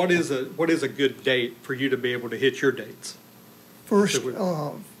 What is a good date for you to be able to hit your dates?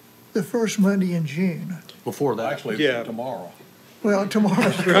 The first Monday in June. Before that, actually, tomorrow. Well,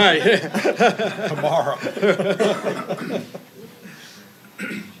 tomorrow. Right. Tomorrow.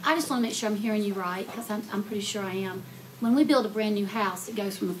 I just want to make sure I'm hearing you right, because I'm pretty sure I am. When we build a brand new house, it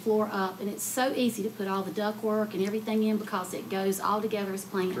goes from the floor up, and it's so easy to put all the ductwork and everything in because it goes all together as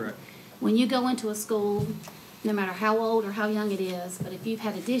planned. Correct. When you go into a school, no matter how old or how young it is, but if you've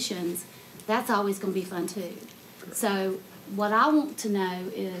had additions, that's always going to be fun too. Correct. So what I want to know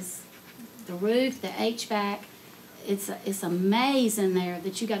is the roof, the HVAC. It's a maze in there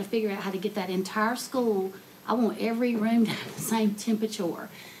that you got to figure out how to get that entire school. I want every room to have the same temperature.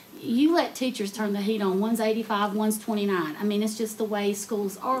 You let teachers turn the heat on. One's 85, one's 29. I mean, it's just the way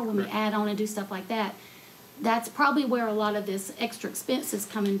schools are when we add on and do stuff like that. That's probably where a lot of this extra expense is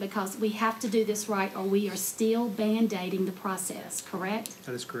coming, because we have to do this right or we are still Band-Aiding the process, correct?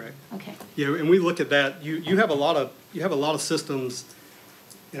 That is correct. Okay. Yeah, and we look at that. You have a lot of systems.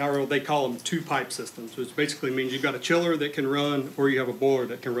 In our world, they call them two-pipe systems, which basically means you've got a chiller that can run or you have a boiler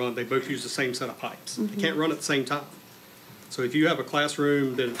that can run. They both use the same set of pipes. They can't run at the same time. So if you have a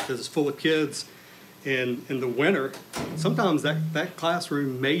classroom that is full of kids in the winter, sometimes that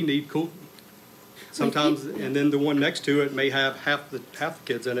classroom may need cooling. Sometimes, and then the one next to it may have half the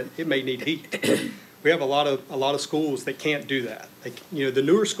kids in it. It may need heat. We have a lot of schools that can't do that. The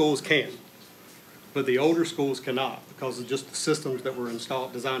newer schools can, but the older schools cannot because of just the systems that were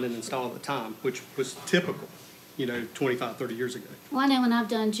designed and installed at the time, which was typical, 25, 30 years ago. Well, I know when I've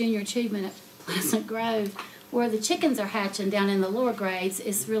done junior achievement at Pleasant Grove, where the chickens are hatching down in the lower grades,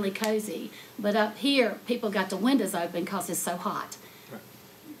 it's really cozy. But up here, people got the windows open because it's so hot. Right.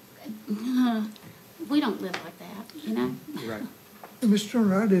 We don't live like that, Right. Mr.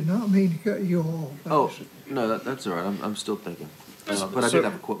 Turner, I did not mean to cut you off. Oh, no, that's all right. I'm still thinking. But I did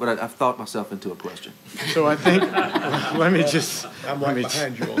have I've thought myself into a question. So I think, let me just. I'm right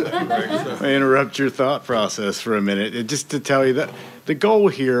behind you on that, Greg. Let me interrupt your thought process for a minute. Just to tell you that the goal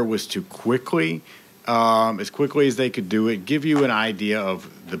here was to quickly as they could do it, give you an idea of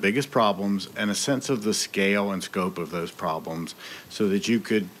the biggest problems and a sense of the scale and scope of those problems so that you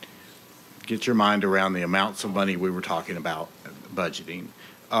could get your mind around the amounts of money we were talking about budgeting.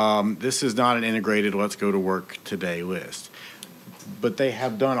 This is not an integrated let's go to work today list. But they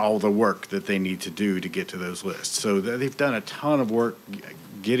have done all the work that they need to do to get to those lists. So they've done a ton of work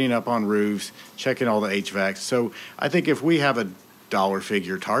getting up on roofs, checking all the HVACs. So I think if we have a dollar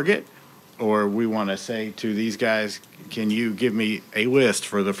figure target, or we want to say to these guys, can you give me a list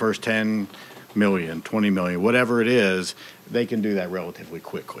for the first 10 million, 20 million, whatever it is, they can do that relatively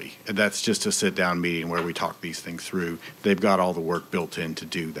quickly. That's just a sit-down meeting where we talk these things through. They've got all the work built in to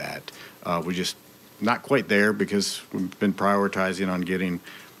do that. We just not quite there because we've been prioritizing on getting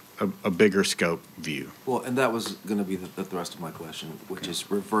a bigger scope view. Well, and that was going to be the thrust of my question, which is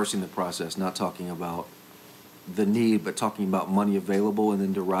reversing the process, not talking about the need, but talking about money available and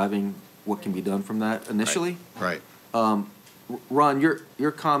then deriving what can be done from that initially. Right. Ron,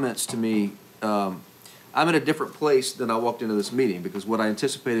 your comments to me, I'm in a different place than I walked into this meeting, because what I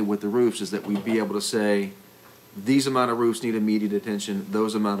anticipated with the roofs is that we'd be able to say, these amount of roofs need immediate attention,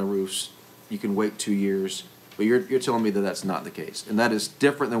 those amount of roofs, you can wait 2 years, But you're telling me that that's not the case, and that is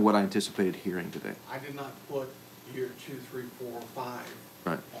different than what I anticipated hearing today. I did not put year 2, 3, 4, 5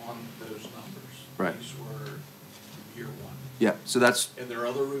 Right. on those numbers. Right. These were year 1. Yeah, so that's, And there are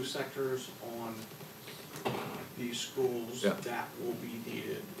other roof sectors on these schools Yeah. that will be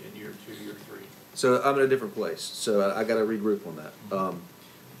needed in year 2, year 3. so I'm in a different place, so I gotta regroup on that.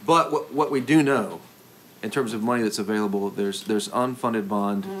 But what we do know, in terms of money that's available, there's unfunded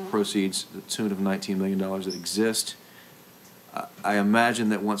bond proceeds to the tune of $19 million that exist. I imagine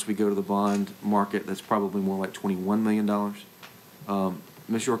that once we go to the bond market, that's probably more like $21 million.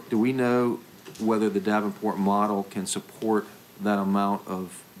 Ms. York, do we know whether the Davenport model can support that amount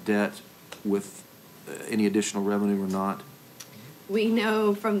of debt with any additional revenue or not? We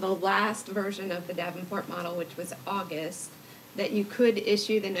know from the last version of the Davenport model, which was August, that you could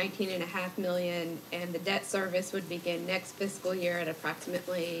issue the 19.5 million and the debt service would begin next fiscal year at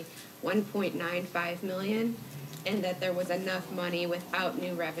approximately 1.95 million, and that there was enough money without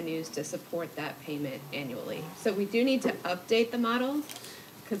new revenues to support that payment annually. So we do need to update the model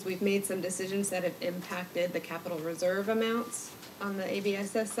because we've made some decisions that have impacted the capital reserve amounts on the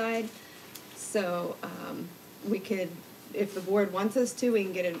ABSS side. So we could, if the board wants us to, we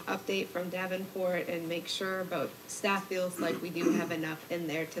can get an update from Davenport and make sure, but staff feels like we do have enough in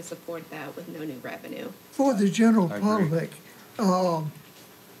there to support that with no new revenue. For the general public,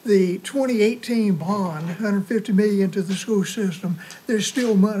 the 2018 bond, $150 million to the school system, there's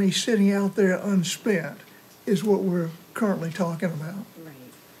still money sitting out there unspent, is what we're currently talking about. Right.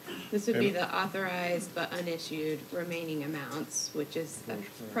 This would be the authorized but unissued remaining amounts, which is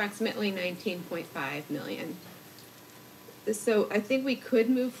approximately 19.5 million. So I think we could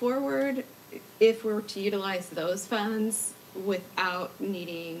move forward if we were to utilize those funds without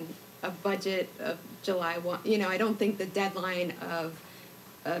needing a budget of July 1. You know, I don't think the deadline of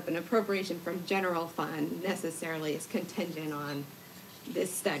an appropriation from general fund necessarily is contingent on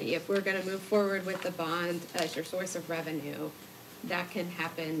this study. If we're going to move forward with the bond as your source of revenue, that can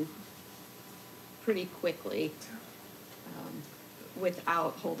happen pretty quickly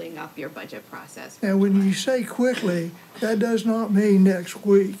without holding up your budget process. And when you say quickly, that does not mean next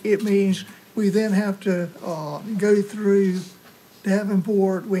week. It means we then have to go through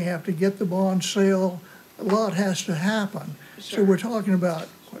Davenport, we have to get the bond sale, a lot has to happen. Sure. So we're talking about,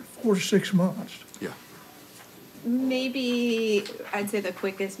 what, 4 to 6 months. Yeah. Maybe, I'd say the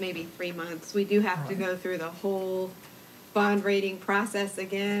quickest, maybe 3 months. We do have to go through the whole bond rating process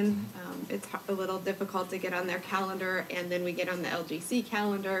again. It's a little difficult to get on their calendar, and then we get on the LGC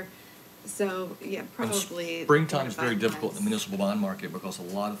calendar. So, yeah, probably. Springtime is very 4 to 5 difficult in the months. municipal bond market because a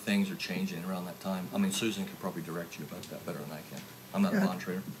lot of things are changing around that time. I mean, Susan could probably direct you about that better than I can. I'm not a Yeah. bond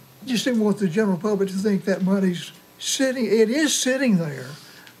trader. Just didn't want the general public to think that money's sitting, it is sitting there,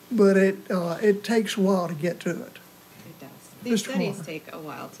 but it takes a while to get to it. It does. These Mr. studies Moore. take a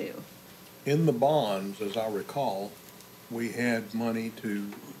while too. In the bonds, as I recall, we had money to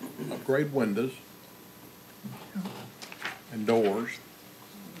upgrade windows and doors.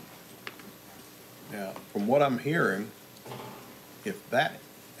 Now, from what I'm hearing, if that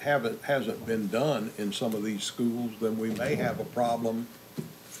hasn't been done in some of these schools, then we may have a problem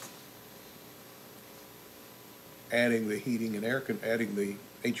adding the heating and adding the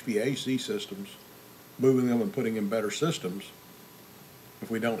HVAC systems, moving them and putting in better systems. If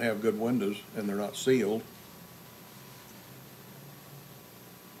we don't have good windows and they're not sealed,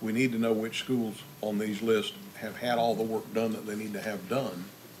 we need to know which schools on these lists have had all the work done that they need to have done.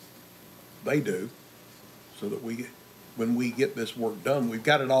 They do, so that when we get this work done, we've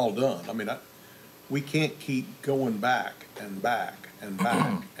got it all done. I mean, we can't keep going back and back and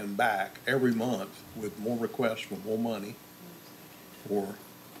back and back every month with more requests for more money for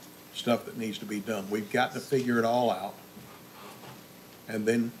stuff that needs to be done. We've got to figure it all out and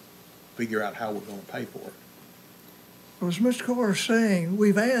then figure out how we're going to pay for it. As Mr. Carter is saying,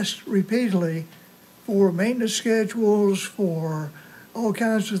 we've asked repeatedly for maintenance schedules, for all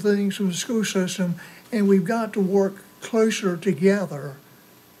kinds of things from the school system, and we've got to work closer together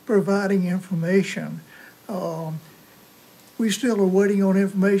providing information. We still are waiting on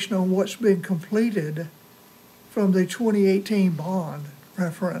information on what's been completed from the 2018 bond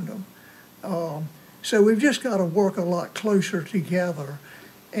referendum. So we've just got to work a lot closer together.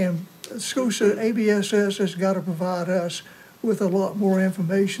 And school system, ABSS has got to provide us with a lot more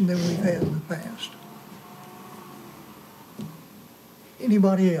information than we've had in the past.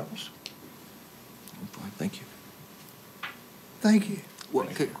 Anybody else? Fine, thank you. Thank you. Well,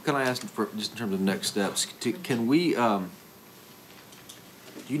 can I ask for, just in terms of next steps, can we, do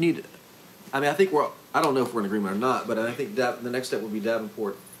you need, I mean, I think I don't know if we're in agreement or not, but I think the next step would be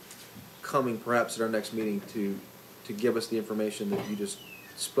Davenport coming perhaps at our next meeting to give us the information that you just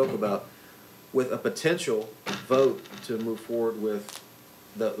spoke about, with a potential vote to move forward with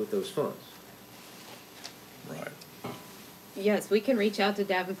those funds. Right. Yes, we can reach out to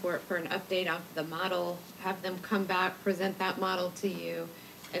Davenport for an update on the model, have them come back, present that model to you,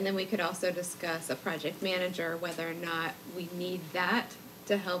 and then we could also discuss a project manager, whether or not we need that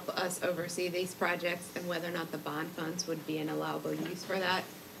to help us oversee these projects, and whether or not the bond funds would be an allowable use for that.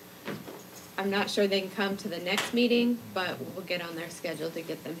 I'm not sure they can come to the next meeting, but we'll get on their schedule to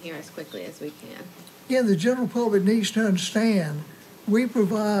get them here as quickly as we can. Yeah, the general public needs to understand, we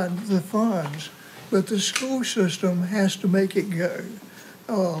provide the funds, but the school system has to make it go.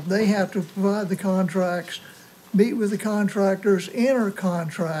 They have to provide the contracts, meet with the contractors, enter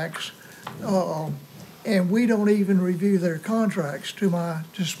contracts, and we don't even review their contracts, to my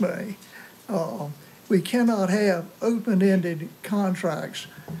dismay. We cannot have open-ended contracts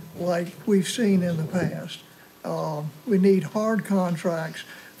like we've seen in the past. We need hard contracts.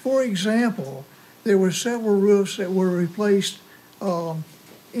 For example, there were several roofs that were replaced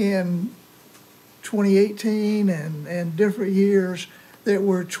in 2018 and different years that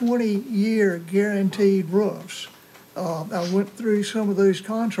were 20-year guaranteed roofs. I went through some of those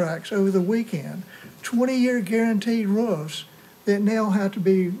contracts over the weekend. 20-year guaranteed roofs that now have to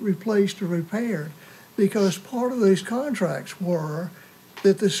be replaced or repaired, because part of those contracts were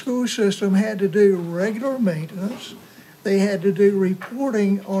that the school system had to do regular maintenance. They had to do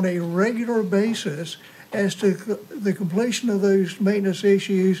reporting on a regular basis as to the completion of those maintenance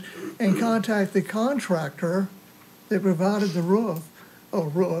issues, and contact the contractor that provided the roof or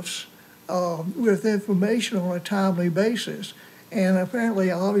roofs with information on a timely basis. And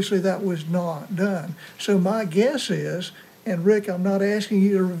apparently, obviously, that was not done. So my guess is, and Rick, I'm not asking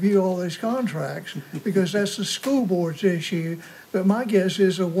you to review all these contracts because that's the school board's issue, but my guess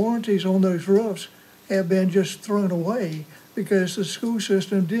is the warranties on those roofs have been just thrown away because the school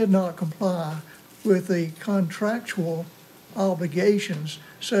system did not comply with the contractual obligations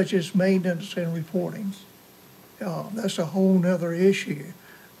such as maintenance and reporting. That's a whole nother issue,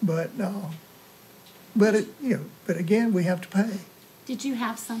 but again, we have to pay. Did you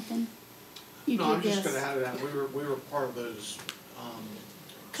have something? You No, did I'm just this. gonna have that. We were part of those,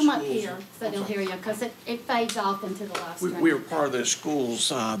 Come up schools. here so they'll hear you, because it fades off into the last We were part of those schools,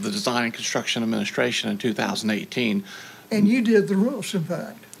 the Design and Construction Administration in 2018. And you did the roofs, in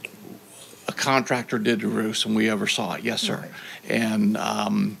fact. A contractor did the roofs and we oversaw it, yes, sir. Right. And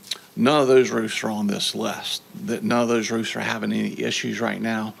none of those roofs are on this list. None of those roofs are having any issues right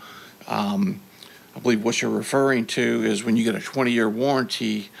now. I believe what you're referring to is when you get a 20-year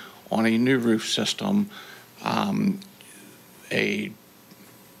warranty on a new roof system, a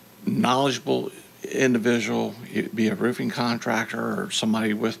knowledgeable individual, be a roofing contractor or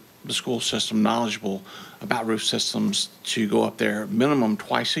somebody with the school system knowledgeable about roof systems, to go up there minimum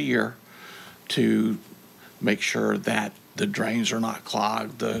twice a year to make sure that the drains are not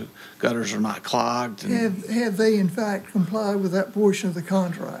clogged, the gutters are not clogged. And Have they in fact complied with that portion of the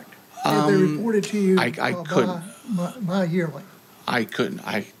contract? Have they reported to you I couldn't. by yearly? I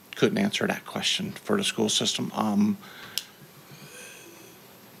couldn't answer that question for the school system.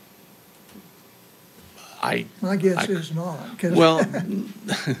 My guess is not. 'Cause Well,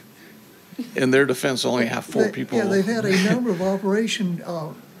 in their defense, only have four people. Yeah, they've had a number of operation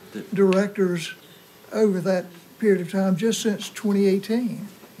directors over that period of time, just since 2018.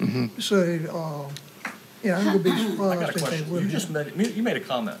 Mm-hmm. So, I'm going to be I got surprised a if they question. would. You made a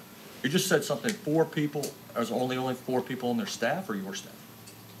comment. You just said something, 4 people, there's only 4 people on their staff or your staff?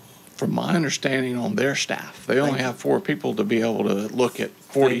 From my understanding on their staff, they only have 4 people to be able to look at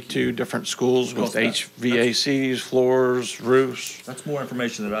 42 different schools with HVACs, floors, roofs. That's more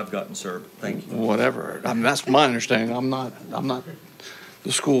information that I've gotten, sir. Thank you. Whatever. I mean, that's my understanding. I'm not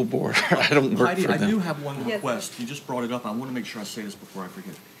the school board. I don't work Heidi, for I them. do have one request. You just brought it up. I want to make sure I say this before I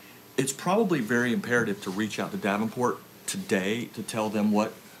forget. It's probably very imperative to reach out to Davenport today to tell them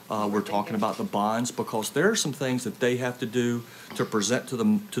what we're talking about, the bonds, because there are some things that they have to do to present to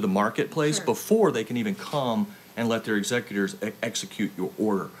the marketplace before they can even come and let their executors execute your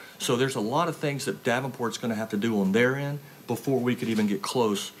order. So there's a lot of things that Davenport's going to have to do on their end before we could even get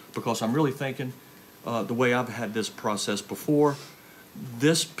close, because I'm really thinking the way I've had this process before,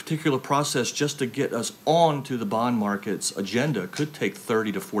 this particular process just to get us onto the bond market's agenda could take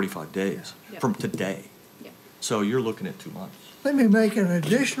 30 to 45 days from today. So you're looking at 2 months. Let me make an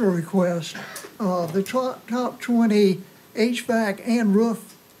additional request. The top 20 HVAC and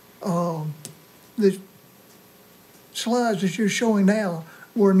roof, the slides that you're showing now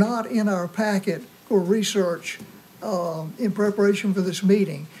were not in our packet for research in preparation for this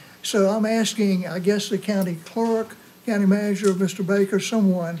meeting. So I'm asking, I guess, the county clerk, county manager, Mr. Baker,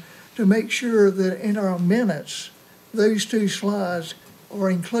 someone, to make sure that in our minutes, those two slides are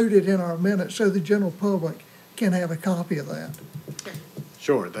included in our minutes so the general public can have a copy of that.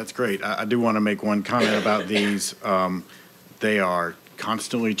 Sure, that's great. I do want to make one comment about these. They are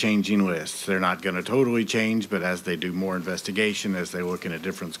constantly changing lists. They're not going to totally change, but as they do more investigation, as they look into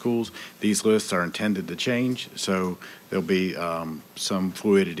different schools, these lists are intended to change. So there'll be some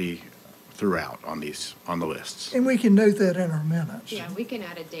fluidity throughout on the lists. And we can note that in our minutes. Yeah, we can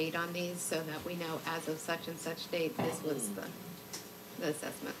add a date on these so that we know as of such and such date, this was the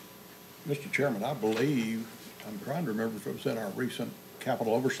assessment. Mr. Chairman, I believe, I'm trying to remember if it was in our recent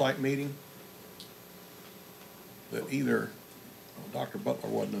capital oversight meeting, that either, Dr. Butler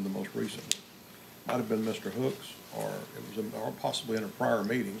wasn't in the most recent, might have been Mr. Hooks, or it was or possibly in a prior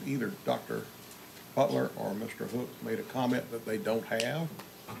meeting, either Dr. Butler or Mr. Hooks made a comment that they don't have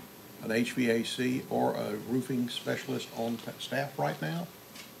an HVAC or a roofing specialist on staff right now.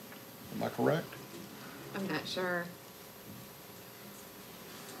 Am I correct? I'm not sure.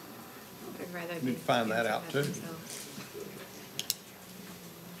 I'd rather You need to find that out too.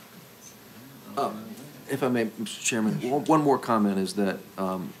 If I may, Mr. Chairman, one more comment is that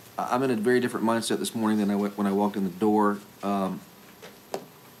I'm in a very different mindset this morning than when I walked in the door.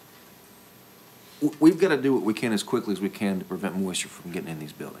 We've got to do what we can as quickly as we can to prevent moisture from getting in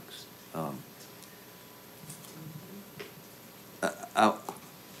these buildings. I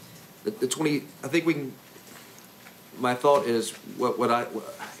think we can. My thought is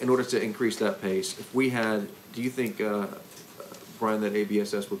in order to increase that pace, if we had, do you think, Brian, that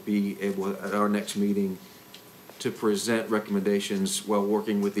ABSS would be able at our next meeting to present recommendations while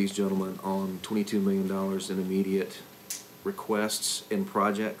working with these gentlemen on $22 million in immediate requests and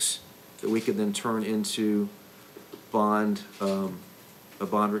projects that we could then turn into a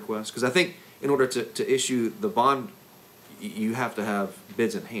bond request? Because I think in order to issue the bond, you have to have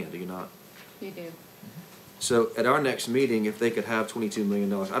bids in hand, do you not? You do. So at our next meeting, if they could have $22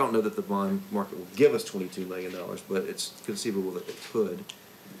 million, I don't know that the bond market will give us $22 million, but it's conceivable that it could.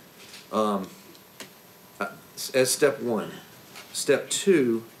 As step one. Step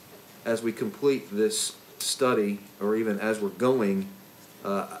two, as we complete this study, or even as we're going,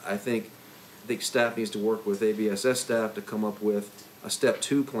 I think staff needs to work with ABSS staff to come up with a step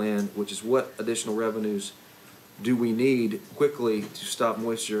two plan, which is what additional revenues do we need quickly to stop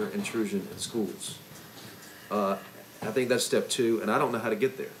moisture intrusion in schools. I think that's step two, and I don't know how to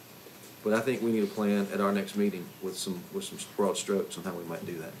get there, but I think we need a plan at our next meeting with some broad strokes on how we might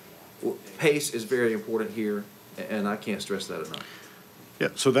do that. Well, pace is very important here, and I can't stress that enough. Yeah,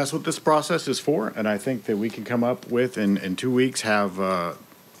 so that's what this process is for, and I think that we can come up with, in 2 weeks, have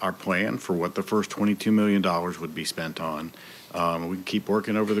our plan for what the first $22 million would be spent on. We can keep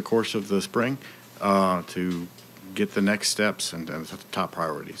working over the course of the spring to get the next steps and the top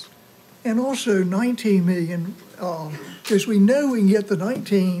priorities. And also 19 million, because we know we can get the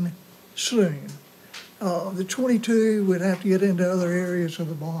 19 soon. The 22 would have to get into other areas of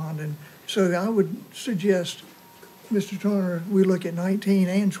the bond, and so I would suggest, Mr. Turner, we look at 19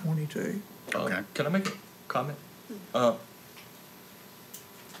 and 22. Okay. Can I make a comment?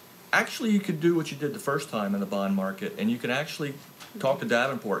 Actually, you could do what you did the first time in the bond market, and you can actually talk to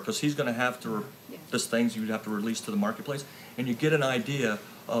Davenport, because he's going to have to, there's things you'd have to release to the marketplace, and you get an idea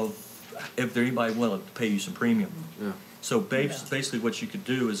of if there's anybody willing to pay you some premium. Yeah. So basically what you could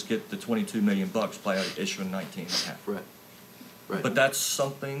do is get the $22 million by issuing 19 and a half. Right. Right. But that's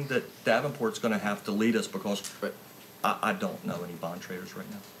something that Davenport's going to have to lead us, because I don't know any bond traders right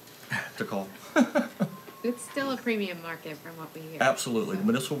now to call. It's still a premium market from what we hear. Absolutely. The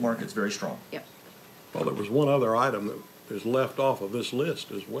municipal market's very strong. Yep. Well, there was one other item that is left off of this list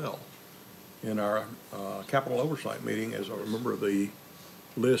as well. In our capital oversight meeting, as I remember, the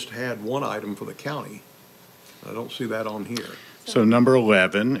list had one item for the county. I don't see that on here. So number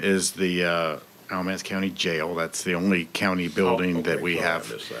 11 is the Alamance County Jail. That's the only county building that we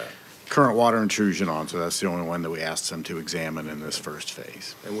have current water intrusion on, so that's the only one that we asked them to examine in this first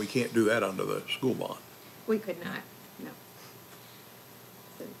phase. And we can't do that under the school bond. We could not, no.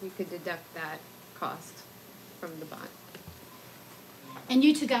 So we could deduct that cost from the bond. And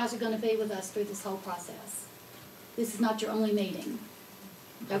you two guys are going to be with us through this whole process. This is not your only meeting.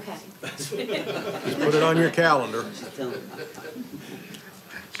 Okay. Just put it on your calendar.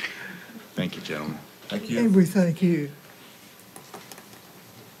 Thank you, gentlemen. Thank you. And we thank you.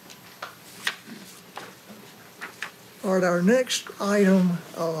 All right, our next item,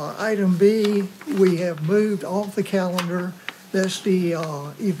 item B, we have moved off the calendar. That's the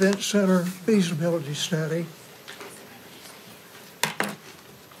event center feasibility study.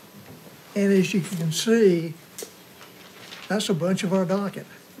 And as you can see, that's a bunch of our docket.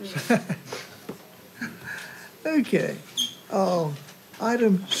 Okay.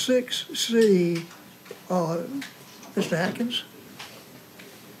 Item 6C, Mr. Atkins.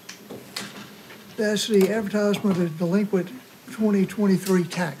 That's the advertisement of delinquent 2023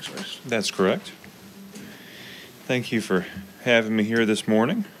 taxes. That's correct. Thank you for having me here this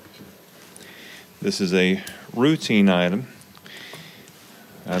morning. This is a routine item.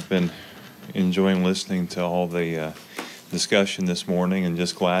 I've been enjoying listening to all the discussion this morning and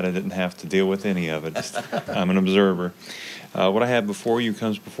just glad I didn't have to deal with any of it. I'm an observer. What I have before you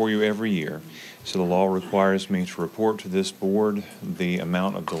comes before you every year. So the law requires me to report to this board the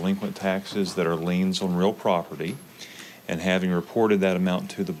amount of delinquent taxes that are liens on real property. And having reported that amount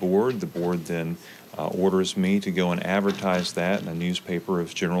to the board then orders me to go and advertise that in a newspaper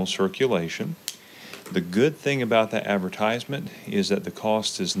of general circulation. The good thing about that advertisement is that the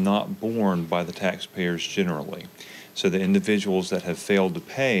cost is not borne by the taxpayers generally. So the individuals that have failed to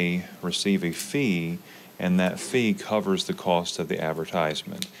pay receive a fee, and that fee covers the cost of the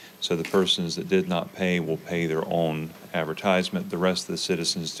advertisement. So the persons that did not pay will pay their own advertisement. The rest of the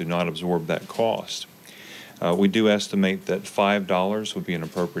citizens do not absorb that cost. We do estimate that $5 would be an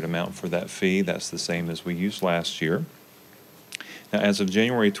appropriate amount for that fee. That's the same as we used last year. Now, as of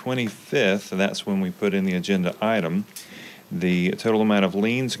January 25th, that's when we put in the agenda item, the total amount of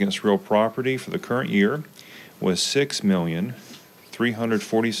liens against real property for the current year was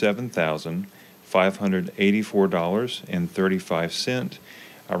 $6,347,584.35.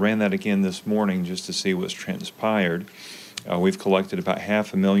 I ran that again this morning just to see what's transpired. We've collected about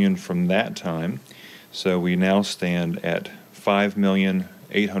 $500,000 from that time, so we now stand at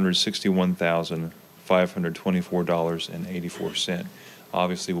 $5,861,524.84.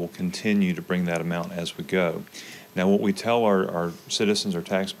 Obviously, we'll continue to bring that amount as we go. Now, what we tell our citizens or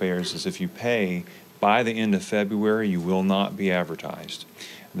taxpayers is if you pay by the end of February, you will not be advertised.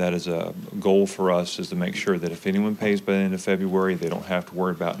 That is a goal for us, is to make sure that if anyone pays by the end of February, they don't have to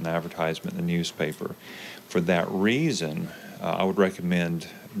worry about an advertisement in the newspaper. For that reason, I would recommend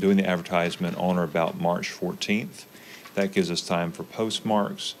doing the advertisement on or about March 14th. That gives us time for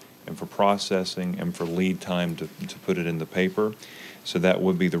postmarks and for processing and for lead time to put it in the paper. So that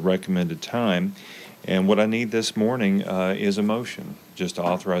would be the recommended time. And what I need this morning is a motion, just to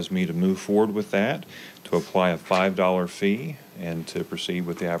authorize me to move forward with that, to apply a $5 fee, and to proceed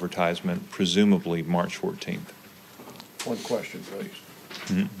with the advertisement, presumably March 14th. One question, please.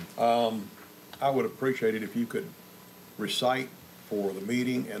 Mm-hmm. I would appreciate it if you could recite for the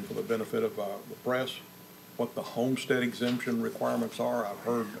meeting and for the benefit of the press what the homestead exemption requirements are. I've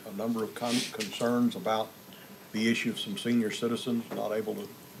heard a number of concerns about the issue of some senior citizens not able to,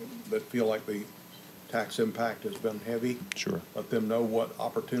 that feel like the tax impact has been heavy. Sure. Let them know what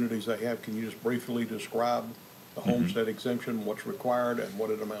opportunities they have. Can you just briefly describe the homestead exemption, what's required, and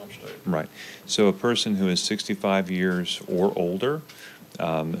what it amounts to? Right. So a person who is 65 years or older,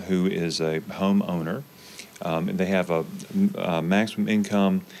 who is a homeowner, they have a maximum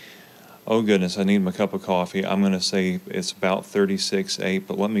income. Oh goodness, I need my cup of coffee. I'm going to say it's about 36.8,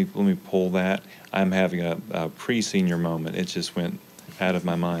 but let me pull that. I'm having a pre-senior moment. It just went out of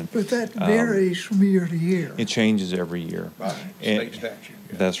my mind. But that varies from year to year. It changes every year. Right, state statute.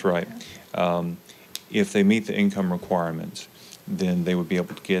 Yeah. That's right. If they meet the income requirements, then they would be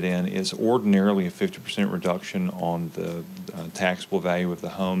able to get in. It's ordinarily a 50% reduction on the taxable value of the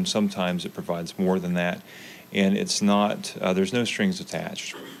home. Sometimes it provides more than that. And it's not, there's no strings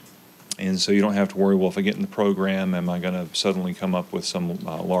attached. And so you don't have to worry, well, if I get in the program, am I going to suddenly come up with some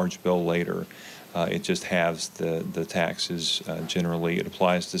large bill later? It just halves the taxes generally. It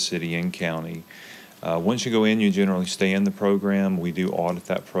applies to city and county. Once you go in, you generally stay in the program. We do audit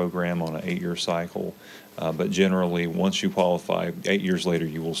that program on an 8-year cycle. But generally, once you qualify, 8 years later,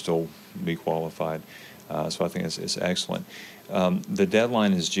 you will still be qualified. So I think it's excellent. The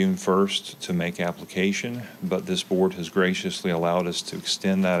deadline is June 1st to make application, but this board has graciously allowed us to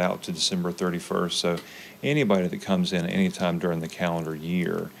extend that out to December 31st. So anybody that comes in anytime during the calendar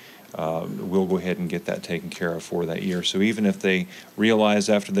year, we'll go ahead and get that taken care of for that year. So even if they realize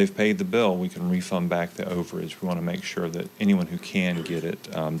after they've paid the bill, we can refund back the overage. We want to make sure that anyone who can get it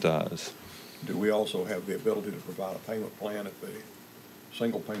does. Do we also have the ability to provide a payment plan if the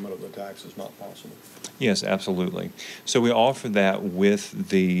single payment of the tax is not possible? Yes, absolutely. So we offer that with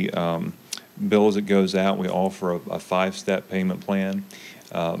the bill as it goes out. We offer a 5-step payment plan.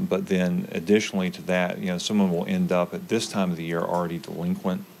 But then additionally to that, someone will end up at this time of the year already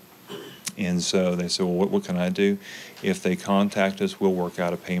delinquent. And so they said, well, what can I do? If they contact us, we'll work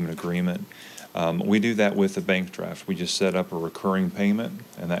out a payment agreement. We do that with the bank draft. We just set up a recurring payment,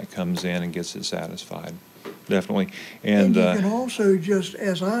 and that comes in and gets it satisfied. Definitely. And you can also, just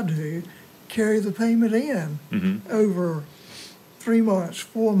as I do, carry the payment in over 3 months,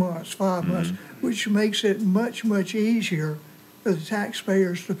 4 months, 5 months, which makes it much, much easier for the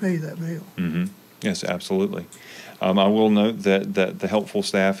taxpayers to pay that bill. Yes, absolutely. I will note that the helpful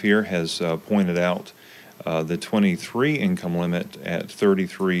staff here has pointed out the 23 income limit at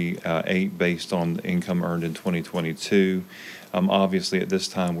 33.8 based on the income earned in 2022. Obviously, at this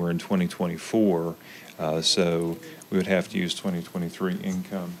time, we're in 2024, so we would have to use 2023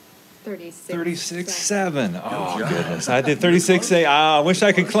 income. 36.7. Oh, goodness. I did 36.8. I wish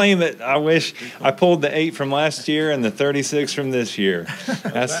I could claim it. I wish I pulled the 8 from last year and the 36 from this year.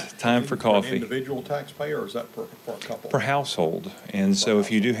 That's time for coffee. Individual taxpayer, or is that for a couple? Per household. And so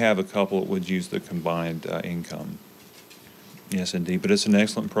if you do have a couple, it would use the combined income. Yes, indeed. But it's an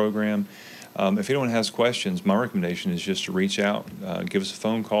excellent program. If anyone has questions, my recommendation is just to reach out, give us a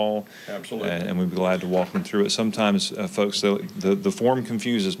phone call. Absolutely. And we'd be glad to walk them through it. Sometimes folks, the form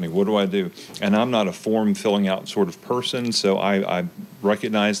confuses me. What do I do? And I'm not a form filling out sort of person, so I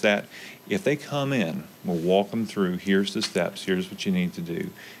recognize that. If they come in, we'll walk them through. Here's the steps. Here's what you need to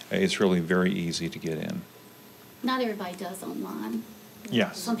do. It's really very easy to get in. Not everybody does online.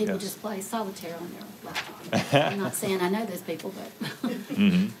 Yes. Some people yes. just play solitaire on their laptop. I'm not saying I know those people, but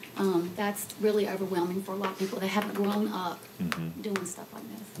that's really overwhelming for a lot of people that haven't grown up doing stuff like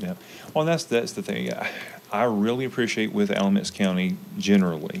this. Yeah. Well, that's the thing. I really appreciate with Alamance County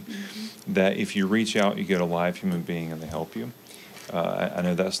generally that if you reach out, you get a live human being and they help you. I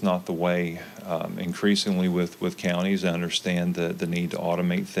know that's not the way increasingly with counties. I understand the need to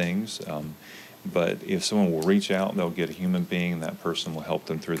automate things. But if someone will reach out, they'll get a human being, and that person will help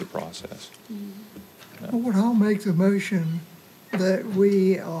them through the process. Well, I'll make the motion that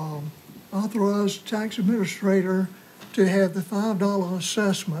we authorize the tax administrator to have the $5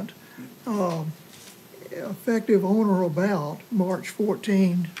 assessment effective on or about March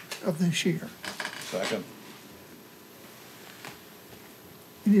 14 of this year. Second.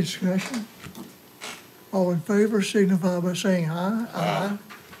 Any discussion? All in favor signify by saying aye. Aye.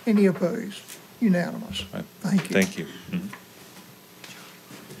 Any opposed? Unanimous. Right. Thank you. Thank you.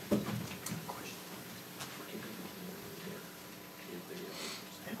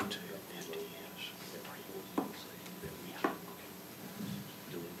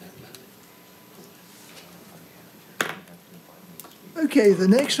 Okay, the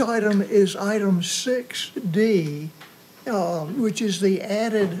next item is item 6D, which is the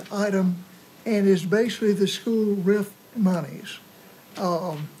added item and is basically the school RIF monies.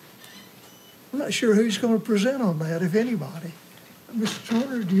 I'm not sure who's going to present on that, if anybody. Mr.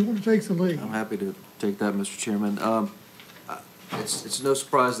 Turner, do you want to take the lead? I'm happy to take that, Mr. Chairman. It's no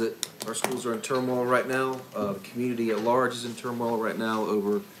surprise that our schools are in turmoil right now. The community at large is in turmoil right now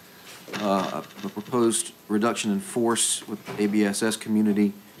over a proposed reduction in force with the ABSS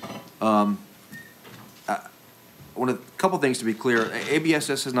community. I want a couple things to be clear.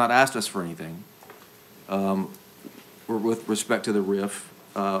 ABSS has not asked us for anything with respect to the RIF.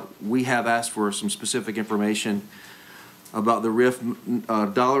 We have asked for some specific information about the RIF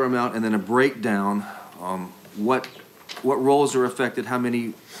dollar amount and then a breakdown, what roles are affected, how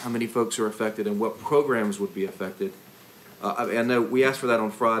many folks are affected, and what programs would be affected. I know we asked for that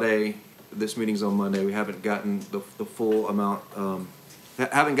on Friday. This meeting's on Monday. We haven't gotten the full amount,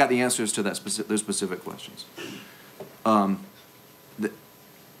 haven't got the answers to those specific questions.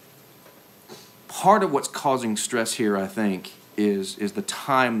 Part of what's causing stress here, I think, is the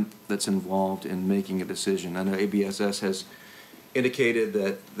time that's involved in making a decision. I know ABSS has indicated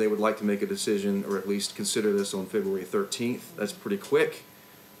that they would like to make a decision, or at least consider this, on February 13th. That's pretty quick.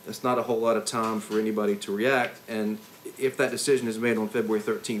 That's not a whole lot of time for anybody to react. And if that decision is made on February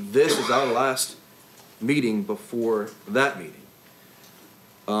 13th, this is our last meeting before that meeting.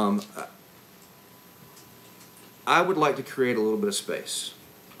 I would like to create a little bit of space,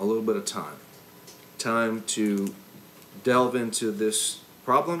 a little bit of time to delve into this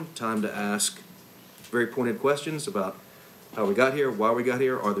problem, time to ask very pointed questions about how we got here, why we got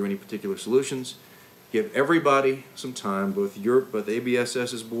here, are there any particular solutions. Give everybody some time, both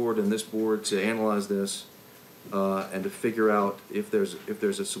ABSS's board and this board, to analyze this and to figure out if there's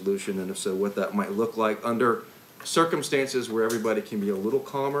a solution, and if so, what that might look like under circumstances where everybody can be a little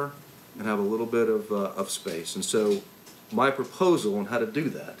calmer and have a little bit of space. And so my proposal on how to do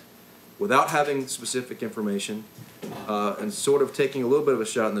that, without having specific information, and sort of taking a little bit of a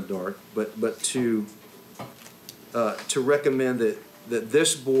shot in the dark, but to recommend that that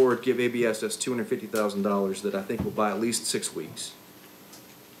this board give ABSS $250,000 that I think will buy at least 6 weeks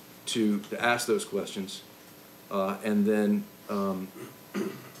to ask those questions. And then, I'll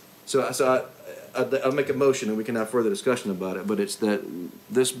make a motion and we can have further discussion about it, but it's that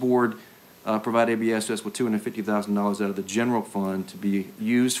this board provide ABSS with $250,000 out of the general fund to be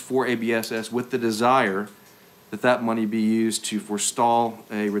used for ABSS with the desire that that money be used to forestall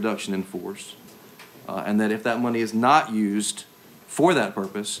a reduction in force. And that if that money is not used for that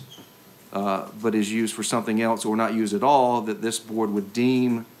purpose, but is used for something else or not used at all, that this board would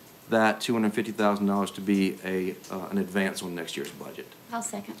deem that $250,000 to be an advance on next year's budget. I'll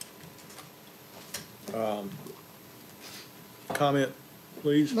second. Comment,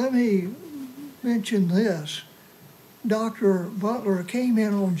 please. Let me mention this. Dr. Butler came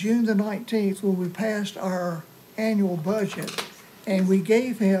in on June the 19th when we passed our annual budget, and we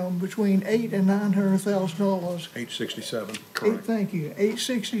gave him between $800,000 and $900,000. $867, correct. Thank you.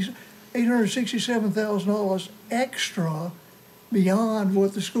 $867,000 extra beyond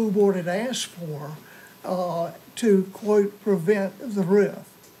what the school board had asked for to, quote, prevent the roof.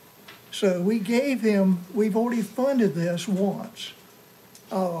 So we gave him, we've already funded this once.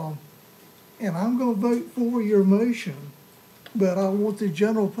 And I'm going to vote for your motion, but I want the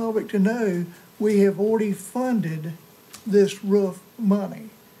general public to know we have already funded this roof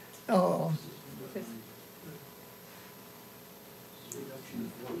money. We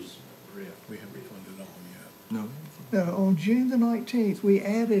haven't funded all yet. No. Now, on June the 19th, we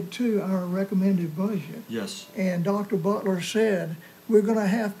added to our recommended budget. Yes. And Dr. Butler said, we're going to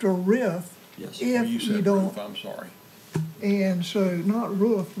have to riff Yes. if You you said don't. roof, I'm sorry. And so, not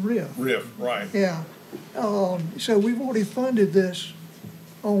roof, riff. Riff, right. Yeah. So we've already funded this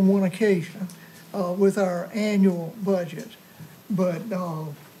on one occasion with our annual budget. But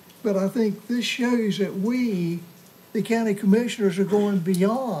I think this shows that we, the county commissioners, are going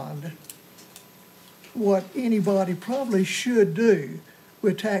beyond what anybody probably should do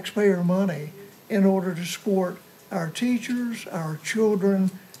with taxpayer money in order to support our teachers, our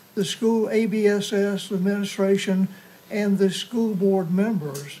children, the school ABSS, the administration, and the school board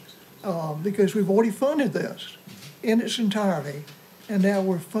members, because we've already funded this in its entirety, and now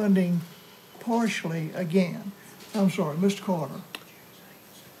we're funding partially again. I'm sorry, Mr. Carter.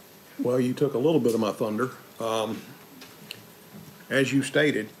 Well, you took a little bit of my thunder. As you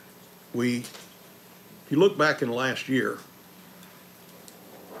stated, if you look back in last year,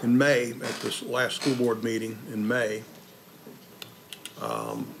 in May, at this last school board meeting in May,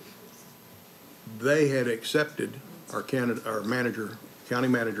 they had accepted our county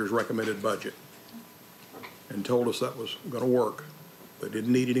manager's recommended budget and told us that was going to work. They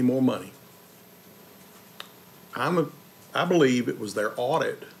didn't need any more money. I believe it was their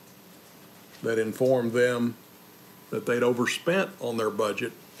audit that informed them that they'd overspent on their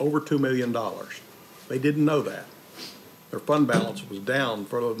budget over $2 million. They didn't know that. Their fund balance was down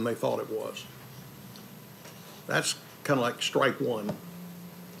further than they thought it was. That's kind of like strike one.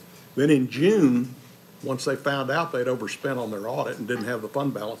 Then in June, once they found out they'd overspent on their audit and didn't have the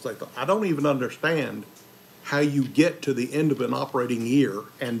fund balance, they thought, I don't even understand how you get to the end of an operating year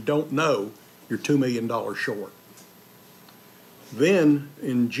and don't know you're $2 million short. Then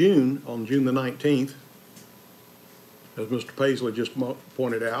in June, on June the 19th, as Mr. Paisley just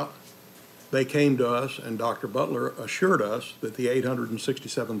pointed out, they came to us and Dr. Butler assured us that the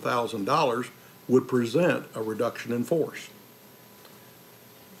 $867,000 would present a reduction in force.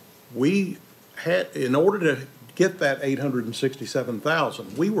 We had, in order to get that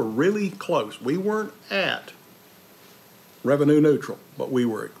 $867,000, we were really close. We weren't at revenue neutral, but we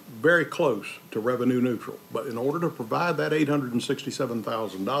were very close to revenue neutral. But in order to provide that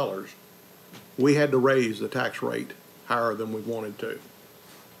 $867,000, we had to raise the tax rate higher than we wanted to.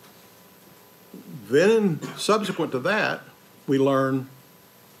 Then, subsequent to that, we learned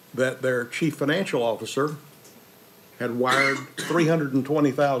that their chief financial officer had wired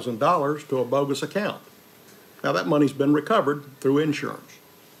 $320,000 to a bogus account. Now, that money's been recovered through insurance.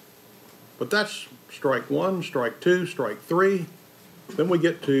 But that's strike one, strike two, strike three. Then we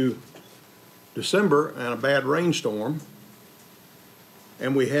get to December and a bad rainstorm,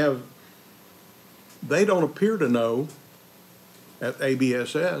 and they don't appear to know at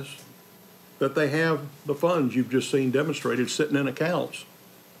ABSS that they have the funds you've just seen demonstrated sitting in accounts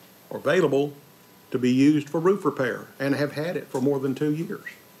or available to be used for roof repair and have had it for more than 2 years.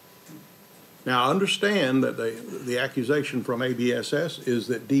 Now, I understand that the accusation from ABSS is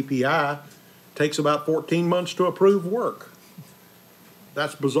that DPI takes about 14 months to approve work.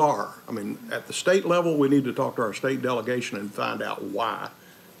 That's bizarre. I mean, at the state level, we need to talk to our state delegation and find out why.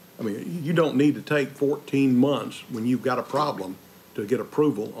 I mean, you don't need to take 14 months when you've got a problem to get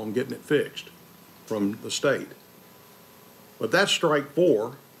approval on getting it fixed from the state. But that's strike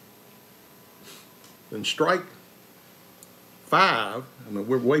 4. Then strike 5, and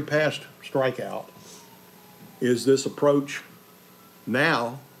we're way past strikeout, is this approach.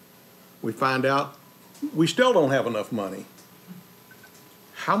 Now we find out we still don't have enough money.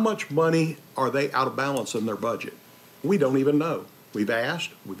 How much money are they out of balance in their budget? We don't even know. We've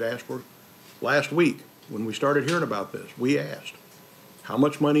asked for last week when we started hearing about this. We asked, how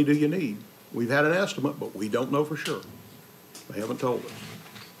much money do you need? We've had an estimate, but we don't know for sure. They haven't told us.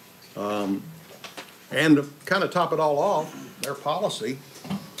 And to kind of top it all off, their policy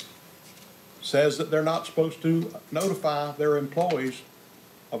says that they're not supposed to notify their employees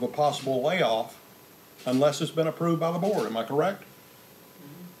of a possible layoff unless it's been approved by the board. Am I correct?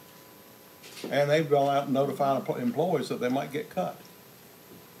 And they've gone out and notified employees that they might get cut.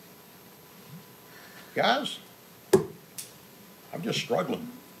 Guys, I'm just struggling.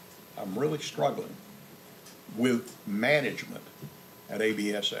 I'm really struggling with management at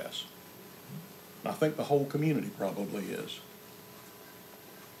ABSS. And I think the whole community probably is.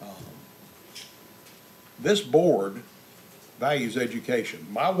 This board values education.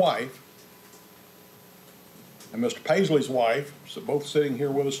 My wife and Mr. Paisley's wife, both sitting here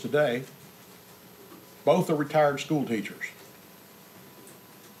with us today, both are retired school teachers.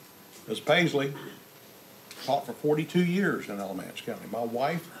 Ms. Paisley taught for 42 years in Alamance County. My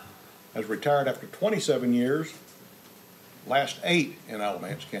wife has retired after 27 years, last 8 in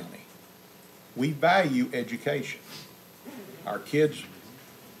Alamance County. We value education. Our kids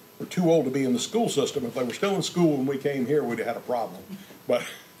were too old to be in the school system. If they were still in school when we came here, we'd have had a problem. But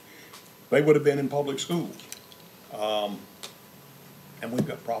they would have been in public schools. And we've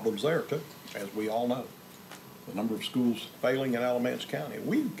got problems there too, as we all know. The number of schools failing in Alamance County.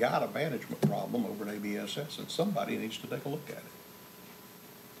 We've got a management problem over at ABSS, and somebody needs to take a look at it.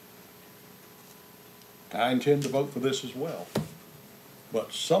 I intend to vote for this as well.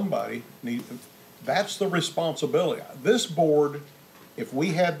 But somebody needs, that's the responsibility. This board, if we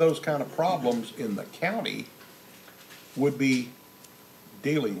had those kind of problems in the county, would be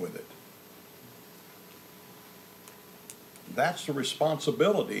dealing with it. That's the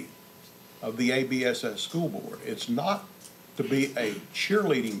responsibility of the ABSS school board. It's not to be a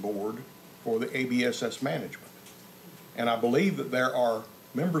cheerleading board for the ABSS management. And I believe that there are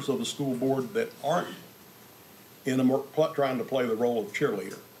members of the school board that aren't trying to play the role of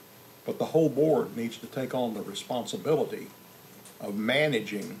cheerleader. But the whole board needs to take on the responsibility of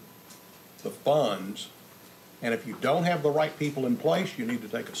managing the funds. And if you don't have the right people in place, you need to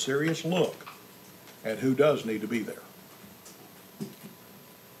take a serious look at who does need to be there.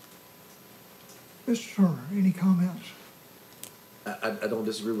 Mr. Turner, any comments? I don't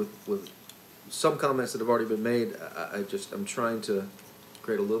disagree with some comments that have already been made. I'm trying to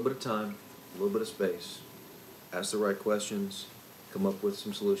create a little bit of time, a little bit of space, ask the right questions, come up with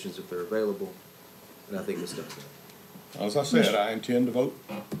some solutions if they're available, and I think this does that. As I said, I intend to vote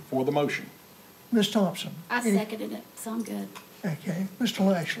for the motion. Ms. Thompson? I seconded it, so I'm good. Okay. Mr.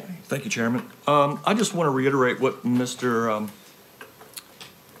 Lashley? Thank you, Chairman. I just want to reiterate what Mr.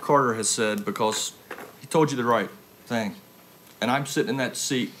 Carter has said, because he told you the right thing. And I'm sitting in that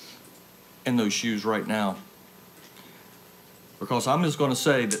seat, in those shoes right now. Because I'm just going to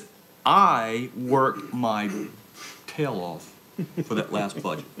say that I worked my tail off for that last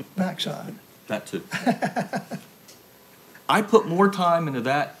budget. Backside. That too. I put more time into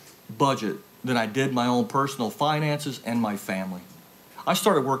that budget than I did my own personal finances and my family. I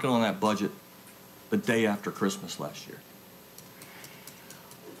started working on that budget the day after Christmas last year.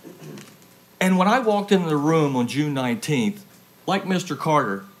 And when I walked into the room on June 19th, like Mr.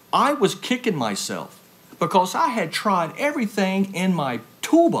 Carter, I was kicking myself because I had tried everything in my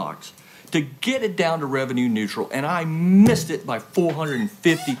toolbox to get it down to revenue neutral, and I missed it by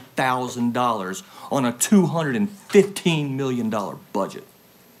 $450,000 on a $215 million budget.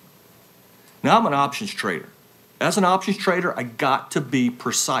 Now, I'm an options trader. As an options trader, I got to be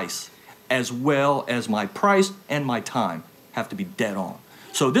precise, as well as my price and my time have to be dead on.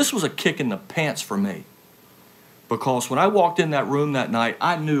 So this was a kick in the pants for me, because when I walked in that room that night,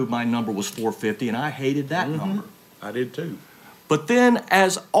 I knew my number was 450, and I hated that number. I did too. But then,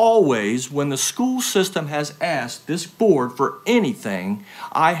 as always, when the school system has asked this board for anything,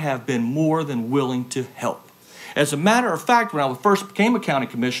 I have been more than willing to help. As a matter of fact, when I first became a county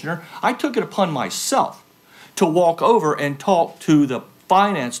commissioner, I took it upon myself to walk over and talk to the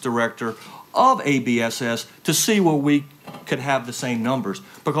finance director of ABSS to see where we could have the same numbers,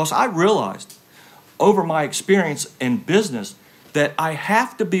 because I realized over my experience in business that I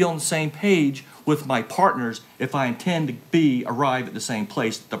have to be on the same page with my partners if I intend to arrive at the same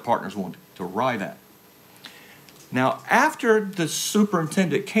place that the partners want to arrive at. Now, after the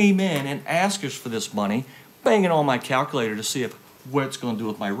superintendent came in and asked us for this money, banging on my calculator to see what it's going to do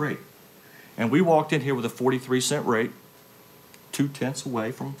with my rate. And we walked in here with a 43-cent rate, 2/10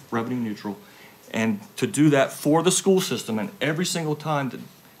 away from revenue neutral, and to do that for the school system. And every single time, and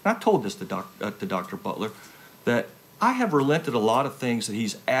I told this to Dr. Butler, that I have relented a lot of things that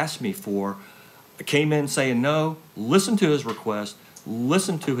he's asked me for. I came in saying no, listened to his request,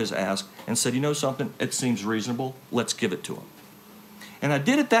 listened to his ask, and said, you know something, it seems reasonable, let's give it to him. And I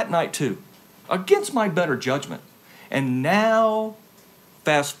did it that night too, against my better judgment. And now,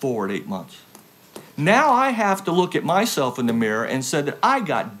 fast forward 8 months. Now I have to look at myself in the mirror and say that I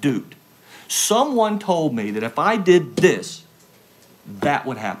got duped. Someone told me that if I did this, that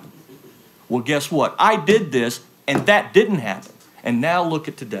would happen. Well, guess what? I did this, and that didn't happen. And now look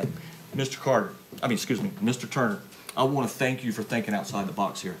at today. Mr. Turner, I want to thank you for thinking outside the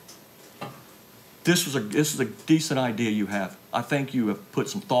box here. This is a decent idea you have. I think you have put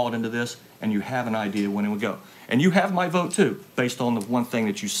some thought into this, and you have an idea when it would go. And you have my vote too, based on the one thing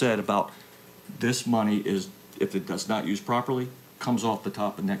that you said about this money is, if it does not use properly, comes off the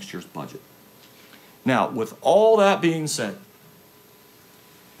top of next year's budget. Now, with all that being said,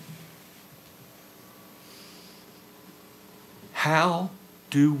 how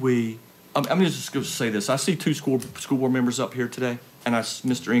do we, I'm just going to say this. I see two school board members up here today, and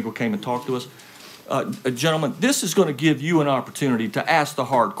Mr. Engel came and talked to us. Gentlemen, this is going to give you an opportunity to ask the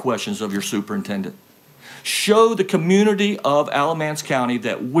hard questions of your superintendent. Show the community of Alamance County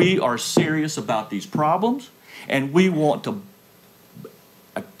that we are serious about these problems, and we want to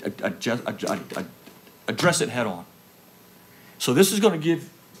address it head on. So this is going to give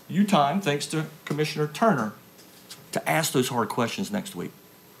you time, thanks to Commissioner Turner, to ask those hard questions next week.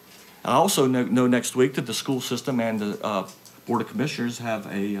 I also know next week that the school system and the Board of Commissioners have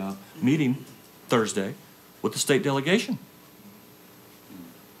a meeting Thursday with the state delegation.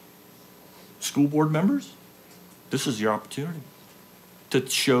 School board members, this is your opportunity to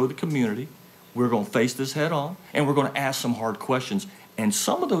show the community we're going to face this head on, and we're going to ask some hard questions. And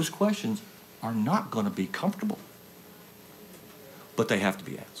some of those questions are not going to be comfortable, but they have to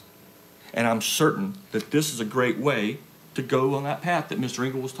be asked. And I'm certain that this is a great way to go on that path that Mr.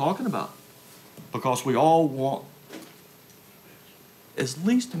 Engel was talking about, because we all want as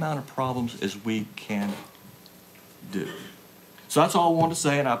least amount of problems as we can do. So that's all I wanted to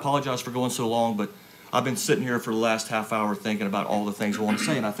say, and I apologize for going so long, but I've been sitting here for the last half hour thinking about all the things I want to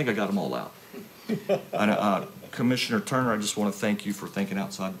say, and I think I got them all out. And, Commissioner Turner, I just want to thank you for thinking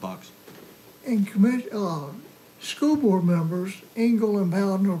outside the box. And school board members, Engel and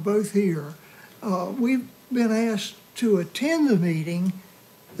Bowden, are both here. We've been asked to attend the meeting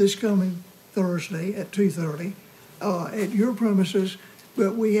this coming Thursday at 2:30 at your premises,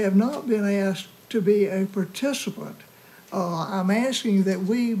 but we have not been asked to be a participant. I'm asking that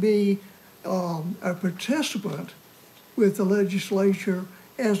we be a participant with the legislature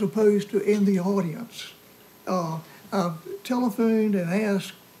as opposed to in the audience. I've telephoned and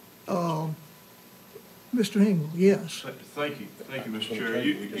asked Mr. Engel, yes. Thank you, Mr. Chair.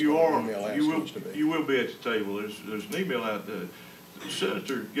 You will be at the table. There's an email out there.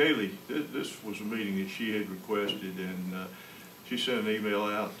 Senator Gailey, this was a meeting that she had requested, and she sent an email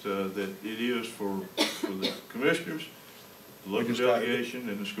out that it is for the commissioners, the local delegation,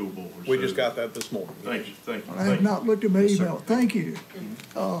 and the school board. We just got that this morning. Thank you. I have not looked at my email. Thank you.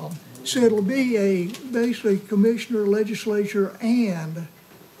 So it'll be basically commissioner, legislature, and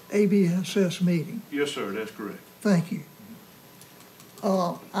ABSS meeting. Yes, sir, that's correct. Thank you.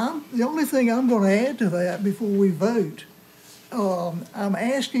 The only thing I'm going to add to that before we vote, I'm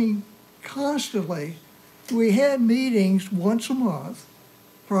asking constantly. We had meetings once a month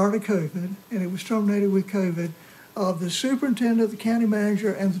prior to COVID, and it was terminated with COVID, of the superintendent, the county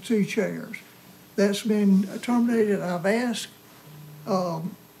manager, and the two chairs. That's been terminated. I've asked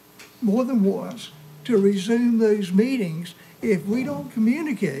more than once to resume those meetings. If we don't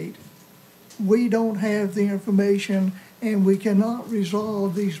communicate, we don't have the information, and we cannot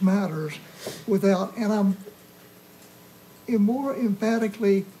resolve these matters without, and I'm more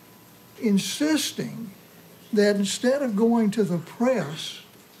emphatically insisting that instead of going to the press,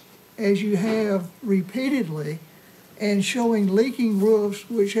 as you have repeatedly, and showing leaking roofs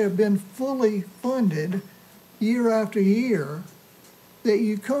which have been fully funded year after year, that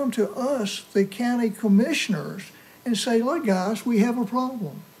you come to us, the county commissioners, and say, look guys, we have a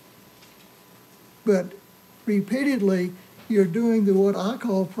problem. But repeatedly, you're doing what I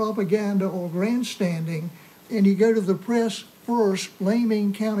call propaganda or grandstanding, and you go to the press first,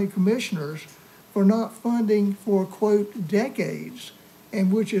 blaming county commissioners for not funding for, quote, decades,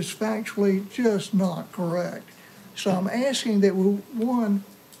 and which is factually just not correct. So I'm asking that we, one,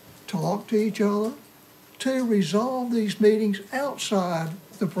 talk to each other, two, resolve these meetings outside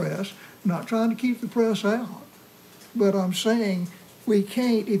the press. I'm not trying to keep the press out, but I'm saying we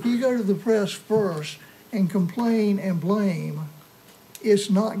can't, if you go to the press first and complain and blame, it's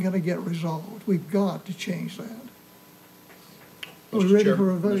not going to get resolved. We've got to change that. We're ready for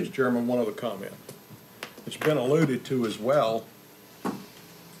a vote. Mr. Chairman, one other comment. It's been alluded to as well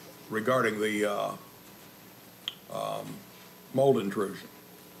regarding the mold intrusion,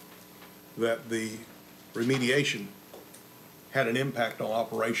 that the remediation had an impact on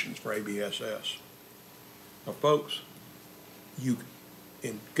operations for ABSS. Now, folks,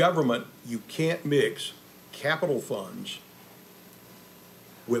 in government, you can't mix capital funds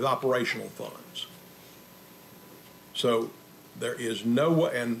with operational funds. So there is no,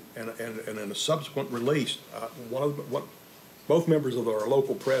 and in a subsequent release, both members of our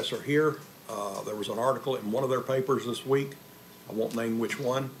local press are here. There was an article in one of their papers this week, I won't name which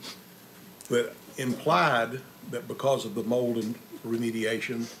one, that implied that because of the mold and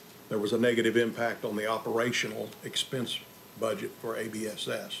remediation, there was a negative impact on the operational expense budget for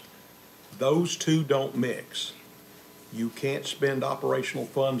ABSS. Those two don't mix. You can't spend operational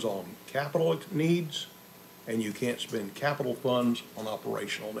funds on capital needs, and you can't spend capital funds on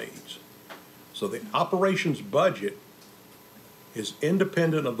operational needs. So the operations budget is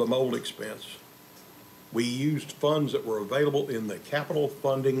independent of the mold expense. We used funds that were available in the capital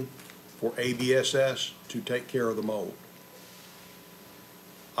funding for ABSS to take care of the mold.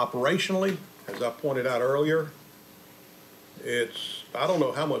 Operationally, as I pointed out earlier, I don't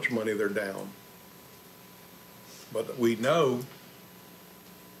know how much money they're down, but we know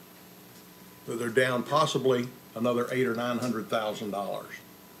that they're down possibly another $800,000 or $900,000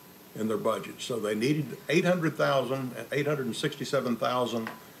 in their budget. So they needed $800,000 and $867,000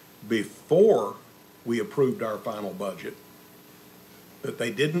 before we approved our final budget that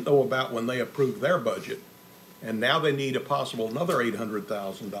they didn't know about when they approved their budget. And now they need a possible another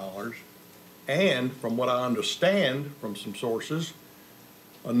 $800,000. And from what I understand from some sources,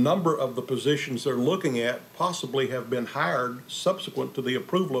 a number of the positions they're looking at possibly have been hired subsequent to the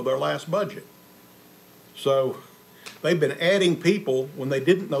approval of their last budget. So they've been adding people when they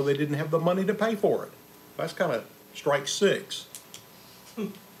didn't know they didn't have the money to pay for it. That's kind of strike six.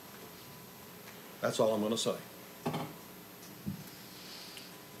 That's all I'm going to say.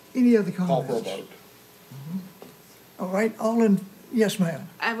 Any other comments? Call for a vote. All right, yes, ma'am.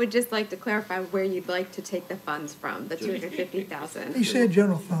 I would just like to clarify where you'd like to take the funds from, the 250,000. He said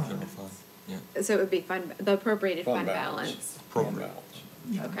general fund. General fund, yeah. So it would be the appropriated fund balance. Fund balance.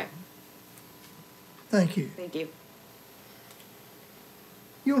 Okay, Thank you. thank you.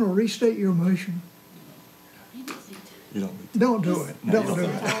 You want to restate your motion? You don't need to. Don't do it. Don't do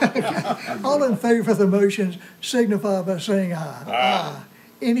it. All in favor of the motion signify by saying aye. Aye.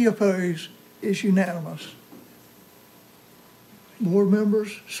 Any opposed? It's unanimous. Board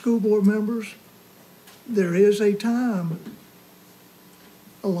members, school board members, there is a time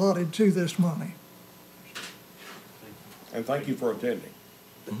allotted to this money. And thank you for attending.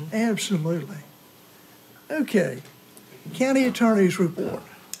 Absolutely. Okay. County Attorney's report.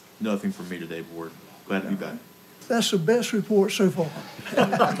 Nothing from me today, Board. Glad to be back. That's the best report so far.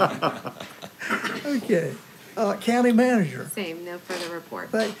 Okay. County Manager. Same, no further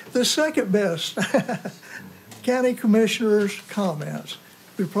report. The second best. County Commissioner's comments.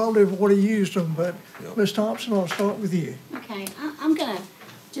 We probably have already used them, but Ms. Thompson, I'll start with you. Okay, I'm going to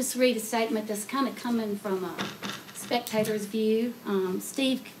just read a statement that's kind of coming from a spectator's view.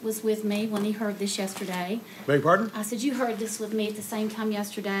 Steve was with me when he heard this yesterday. Beg your pardon? I said, you heard this with me at the same time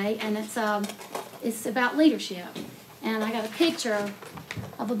yesterday, and it's about leadership. And I got a picture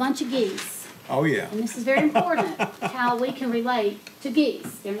of a bunch of geese. Oh, yeah. And this is very important, how we can relate to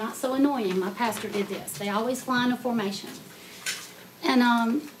geese. They're not so annoying. My pastor did this. They always fly in a formation. And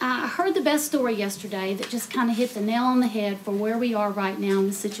I heard the best story yesterday that just kind of hit the nail on the head for where we are right now in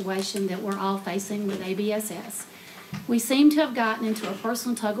the situation that we're all facing with ABSS. We seem to have gotten into a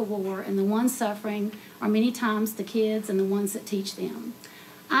personal tug-of-war, and the ones suffering are many times the kids and the ones that teach them.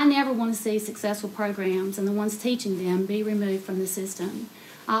 I never want to see successful programs and the ones teaching them be removed from the system.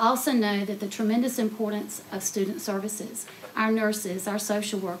 I also know that the tremendous importance of student services, our nurses, our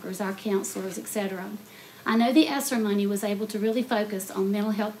social workers, our counselors, etc. I know the ESSER money was able to really focus on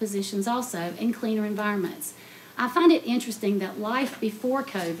mental health positions also and cleaner environments. I find it interesting that life before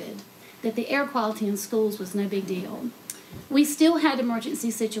COVID, that the air quality in schools was no big deal. We still had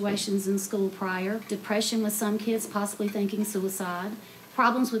emergency situations in school prior, depression with some kids possibly thinking suicide,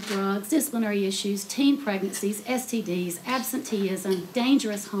 problems with drugs, disciplinary issues, teen pregnancies, STDs, absenteeism,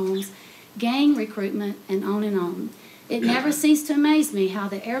 dangerous homes, gang recruitment, and on and on. It never ceased to amaze me how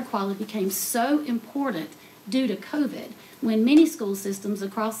the air quality became so important due to COVID, when many school systems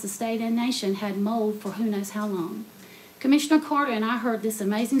across the state and nation had mold for who knows how long. Commissioner Carter and I heard this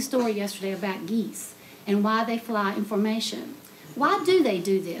amazing story yesterday about geese and why they fly in formation. Why do they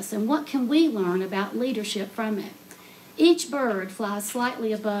do this, and what can we learn about leadership from it? Each bird flies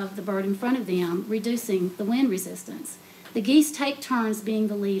slightly above the bird in front of them, reducing the wind resistance. The geese take turns being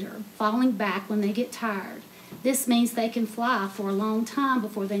the leader, falling back when they get tired. This means they can fly for a long time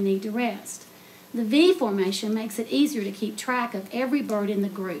before they need to rest. The V formation makes it easier to keep track of every bird in the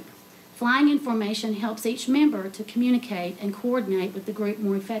group. Flying in formation helps each member to communicate and coordinate with the group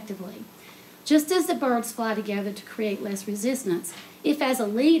more effectively. Just as the birds fly together to create less resistance, if as a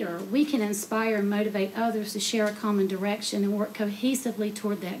leader we can inspire and motivate others to share a common direction and work cohesively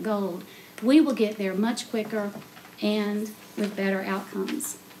toward that goal, we will get there much quicker and with better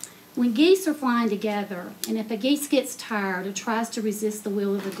outcomes. When geese are flying together, and if a geese gets tired or tries to resist the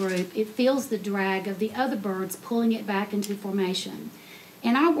will of the group, it feels the drag of the other birds pulling it back into formation.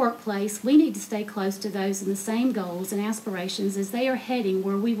 In our workplace, we need to stay close to those in the same goals and aspirations as they are heading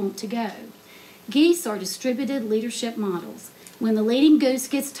where we want to go. Geese are distributed leadership models. When the leading goose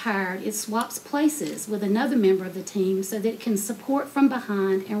gets tired, it swaps places with another member of the team so that it can support from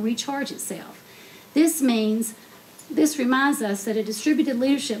behind and recharge itself. This reminds us that a distributed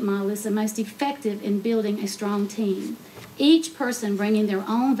leadership model is the most effective in building a strong team. Each person bringing their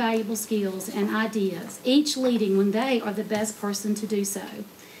own valuable skills and ideas, each leading when they are the best person to do so.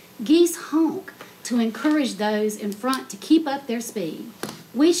 Geese honk to encourage those in front to keep up their speed.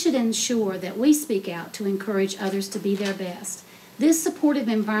 We should ensure that we speak out to encourage others to be their best. This supportive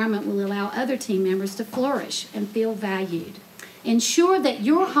environment will allow other team members to flourish and feel valued. Ensure that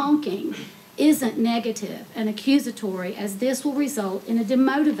your honking isn't negative and accusatory, as this will result in a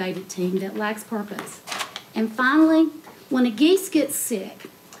demotivated team that lacks purpose. And finally, when a goose gets sick,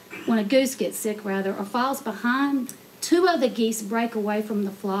 or falls behind, two other geese break away from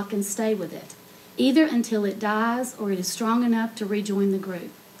the flock and stay with it, either until it dies or it is strong enough to rejoin the group.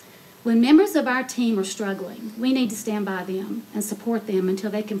 When members of our team are struggling, we need to stand by them and support them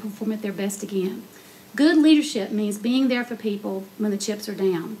until they can perform at their best again. Good leadership means being there for people when the chips are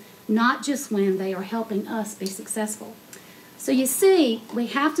down, not just when they are helping us be successful. So you see, we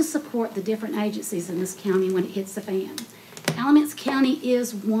have to support the different agencies in this county when it hits the fan. Alamance County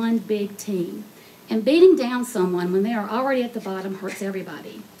is one big team, and beating down someone when they are already at the bottom hurts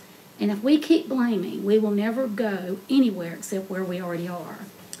everybody. And if we keep blaming, we will never go anywhere except where we already are.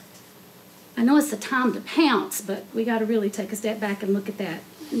 I know it's the time to pounce, but we got to really take a step back and look at that.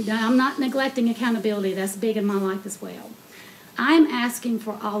 Now, I'm not neglecting accountability. That's big in my life as well. I'm asking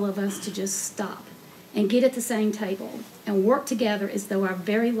for all of us to just stop and get at the same table and work together as though our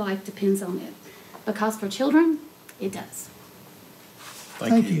very life depends on it. Because for children, it does.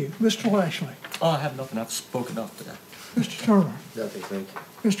 Thank you. Mr. Lashley. I have nothing. I've spoken up today. Mr. Turner. Nothing, thank you.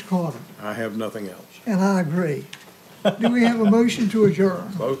 Mr. Carter. I have nothing else. And I agree. Do we have a motion to adjourn?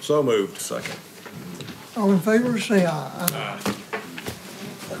 Vote so moved. Second. All in favor, say aye. Aye.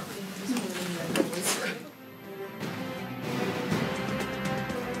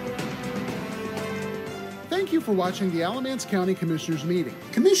 Thank you for watching the Alamance County Commissioners Meeting.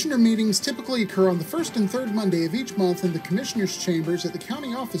 Commissioner meetings typically occur on the first and third Monday of each month in the Commissioners' Chambers at the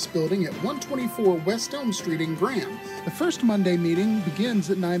County Office Building at 124 West Elm Street in Graham. The first Monday meeting begins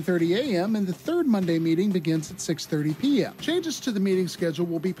at 9:30 a.m. and the third Monday meeting begins at 6:30 p.m. Changes to the meeting schedule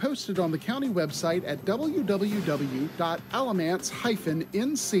will be posted on the county website at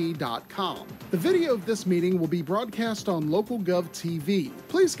www.alamance-nc.com. The video of this meeting will be broadcast on LocalGov TV.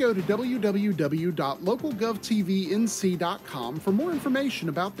 Please go to www.localgovtvnc.com for more information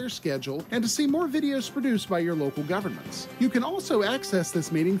about their schedule and to see more videos produced by your local governments. You can also access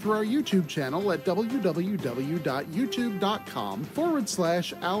this meeting through our YouTube channel at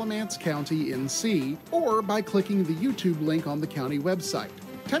www.youtube.com/Alamance County NC or by clicking the YouTube link on the county website.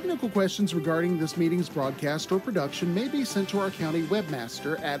 Technical questions regarding this meeting's broadcast or production may be sent to our county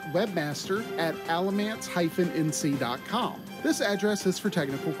webmaster at webmaster@alamance-nc.com. This address is for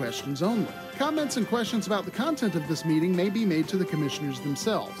technical questions only. Comments and questions about the content of this meeting may be made to the commissioners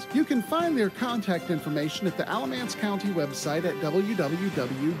themselves. You can find their contact information at the Alamance County website at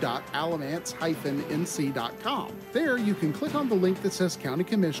www.alamance-nc.com. There, you can click on the link that says County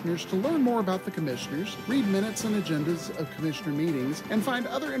Commissioners to learn more about the commissioners, read minutes and agendas of commissioner meetings, and find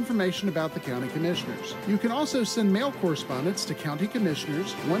other information about the county commissioners. You can also send mail correspondence to County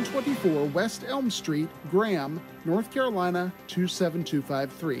Commissioners, 124 West Elm Street, Graham, North Carolina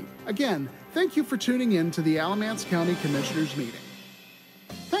 27253. Again, thank you for tuning in to the Alamance County Commissioners meeting.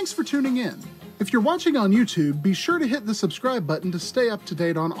 Thanks for tuning in. If you're watching on YouTube, be sure to hit the subscribe button to stay up to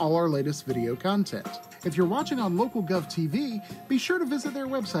date on all our latest video content. If you're watching on Local Gov TV, be sure to visit their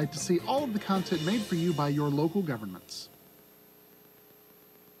website to see all of the content made for you by your local governments.